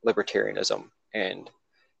libertarianism, and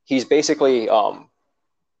he's basically um,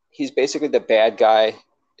 he's basically the bad guy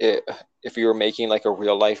if you were making like a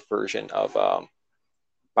real life version of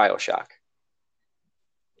Bioshock,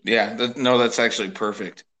 Yeah, no, that's actually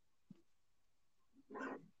perfect.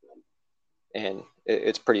 and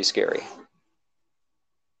it's pretty scary.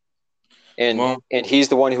 And Well, and he's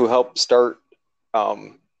the one who helped start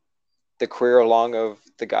um, the career along of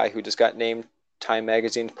the guy who just got named Time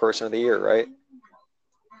Magazine's Person of the Year, right?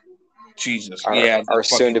 Jesus, Our yeah, our that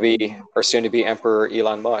soon to be fucking, our soon to be Emperor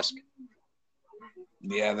Elon Musk.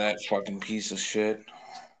 yeah, that fucking piece of shit,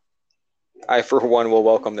 I for one will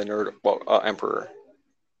welcome the Emperor.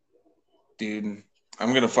 dude.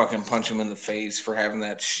 I'm gonna fucking punch him in the face for having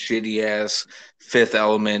that shitty ass Fifth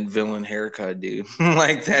Element villain haircut, dude.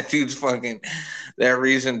 Like that dude's fucking that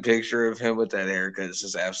recent picture of him with that haircut is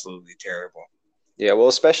just absolutely terrible. Yeah, well,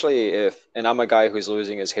 especially if, and I'm a guy who's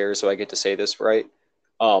losing his hair, so I get to say this, right?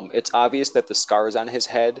 It's obvious that the scars on his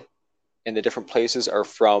head and the different places are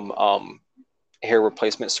from hair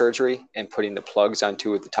replacement surgery and putting the plugs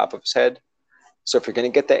onto the top of his head. So if you're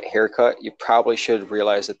going to get that haircut, you probably should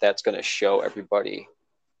realize that that's going to show everybody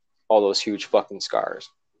all those huge fucking scars.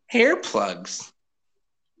 Hair plugs.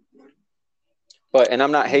 But, and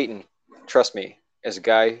I'm not hating, trust me, as a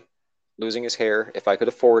guy losing his hair, if I could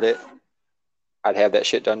afford it, I'd have that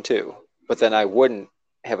shit done too. But then I wouldn't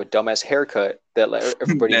have a dumbass haircut that let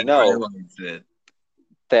everybody That know highlights it.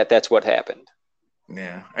 that that's what happened.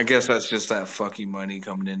 Yeah, I guess that's just that fucking money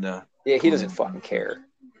coming into Yeah, he coming doesn't into fucking effect. care.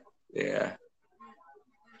 Yeah.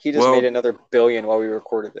 He just made Well, another billion while we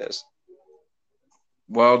recorded this.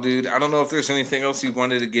 dude, I don't know if there's anything else you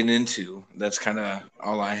wanted to get into. That's kind of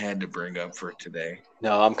all I had to bring up for today.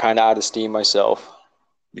 No, I'm kind of out of steam myself.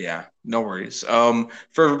 Yeah, no worries.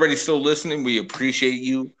 For everybody still listening, we appreciate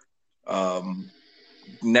you. Um,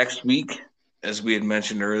 Next week, as we had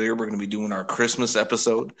mentioned earlier, we're going to be doing our Christmas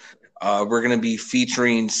episode. We're going to be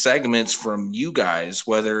featuring segments from you guys,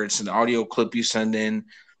 whether it's an audio clip you send in.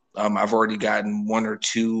 I've already gotten one or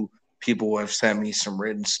two people who have sent me some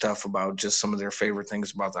written stuff about just some of their favorite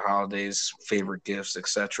things about the holidays, favorite gifts,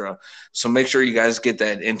 etc. So make sure you guys get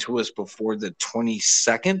that into us before the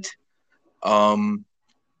 22nd. Um,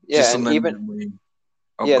 Yeah, just so and then even that way.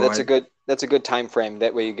 Oh, yeah, go ahead. that's a good time frame.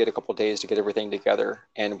 That way you get a couple days to get everything together.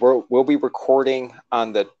 And we'll be recording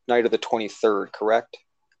on the night of the 23rd, correct?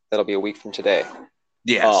 That'll be a week from today. Um,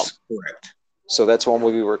 Yes, correct. so that's when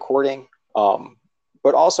we'll be recording. Um,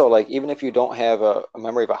 but also, like, even if you don't have a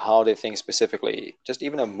memory of a holiday thing specifically, just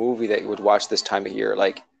even a movie that you would watch this time of year,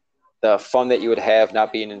 like the fun that you would have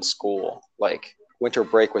not being in school. Like winter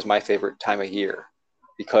break was my favorite time of year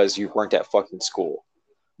because you weren't at fucking school.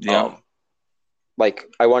 Yeah. Um, like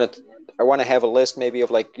I want to have a list maybe of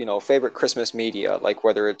like favorite Christmas media, like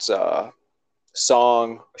whether it's a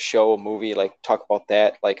song, a show, a movie. Like talk about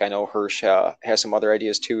that. Like I know Hirsch has some other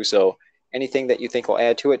ideas too. So anything that you think will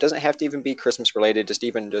add to it doesn't have to even be Christmas related.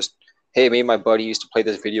 Just hey, me and my buddy used to play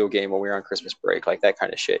this video game when we were on Christmas break, like that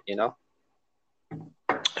kind of shit, you know?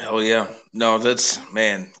 Hell yeah. No, that's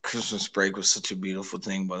man, Christmas break was such a beautiful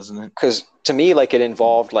thing, wasn't it? Because to me, like it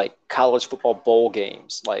involved like college football bowl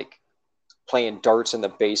games, like playing darts in the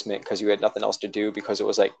basement because you had nothing else to do because it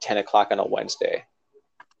was like 10 o'clock on a Wednesday.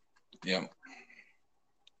 Yeah.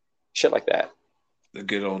 Shit like that. The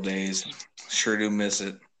good old days. Sure do miss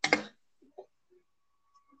it.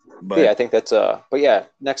 But yeah, I But think but yeah,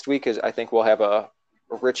 next week is I think we'll have a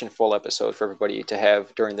rich and full episode for everybody to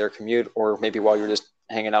have during their commute or maybe while you're just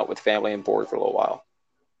hanging out with family and bored for a little while.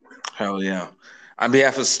 hell yeah. On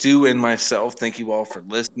behalf of Stu and myself, thank you all for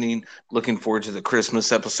listening. Looking forward to the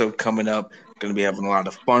Christmas episode coming up. Going to be having a lot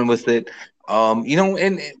of fun with it.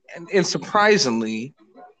 And surprisingly,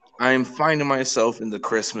 I'm finding myself in the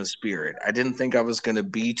Christmas spirit. I didn't think I was going to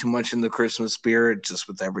be too much in the Christmas spirit, just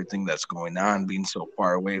with everything that's going on, being so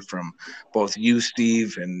far away from both you,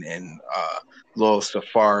 Steve, and Lil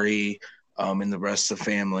Safari, and the rest of the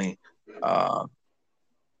family. Uh,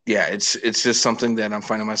 yeah, it's just something that I'm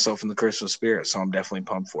finding myself in the Christmas spirit, so I'm definitely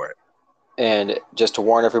pumped for it. And just to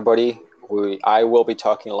warn everybody, I will be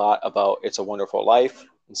talking a lot about It's a Wonderful Life.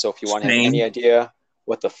 And so if you want to have any Same. idea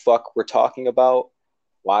what the fuck we're talking about,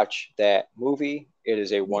 watch that movie. It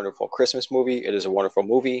is a wonderful Christmas movie. It is a wonderful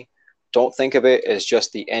movie. Don't think of it as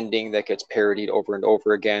just the ending that gets parodied over and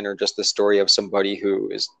over again, or just the story of somebody who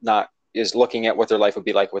is looking at what their life would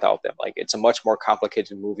be like without them. Like, it's a much more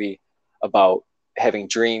complicated movie about having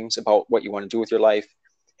dreams about what you want to do with your life,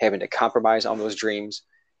 having to compromise on those dreams,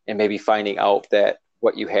 and maybe finding out that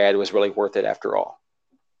what you had was really worth it after all.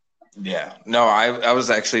 Yeah, no, I was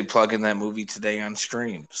actually plugging that movie today on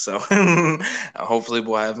stream, so hopefully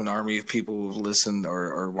we'll have an army of people who listen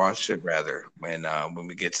or watch it rather when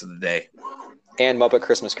we get to the day. And Muppet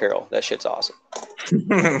Christmas Carol, that shit's awesome.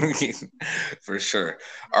 For sure.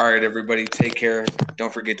 All right, everybody, take care.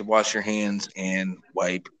 Don't forget to wash your hands and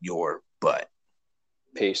wipe your butt.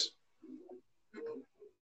 Peace.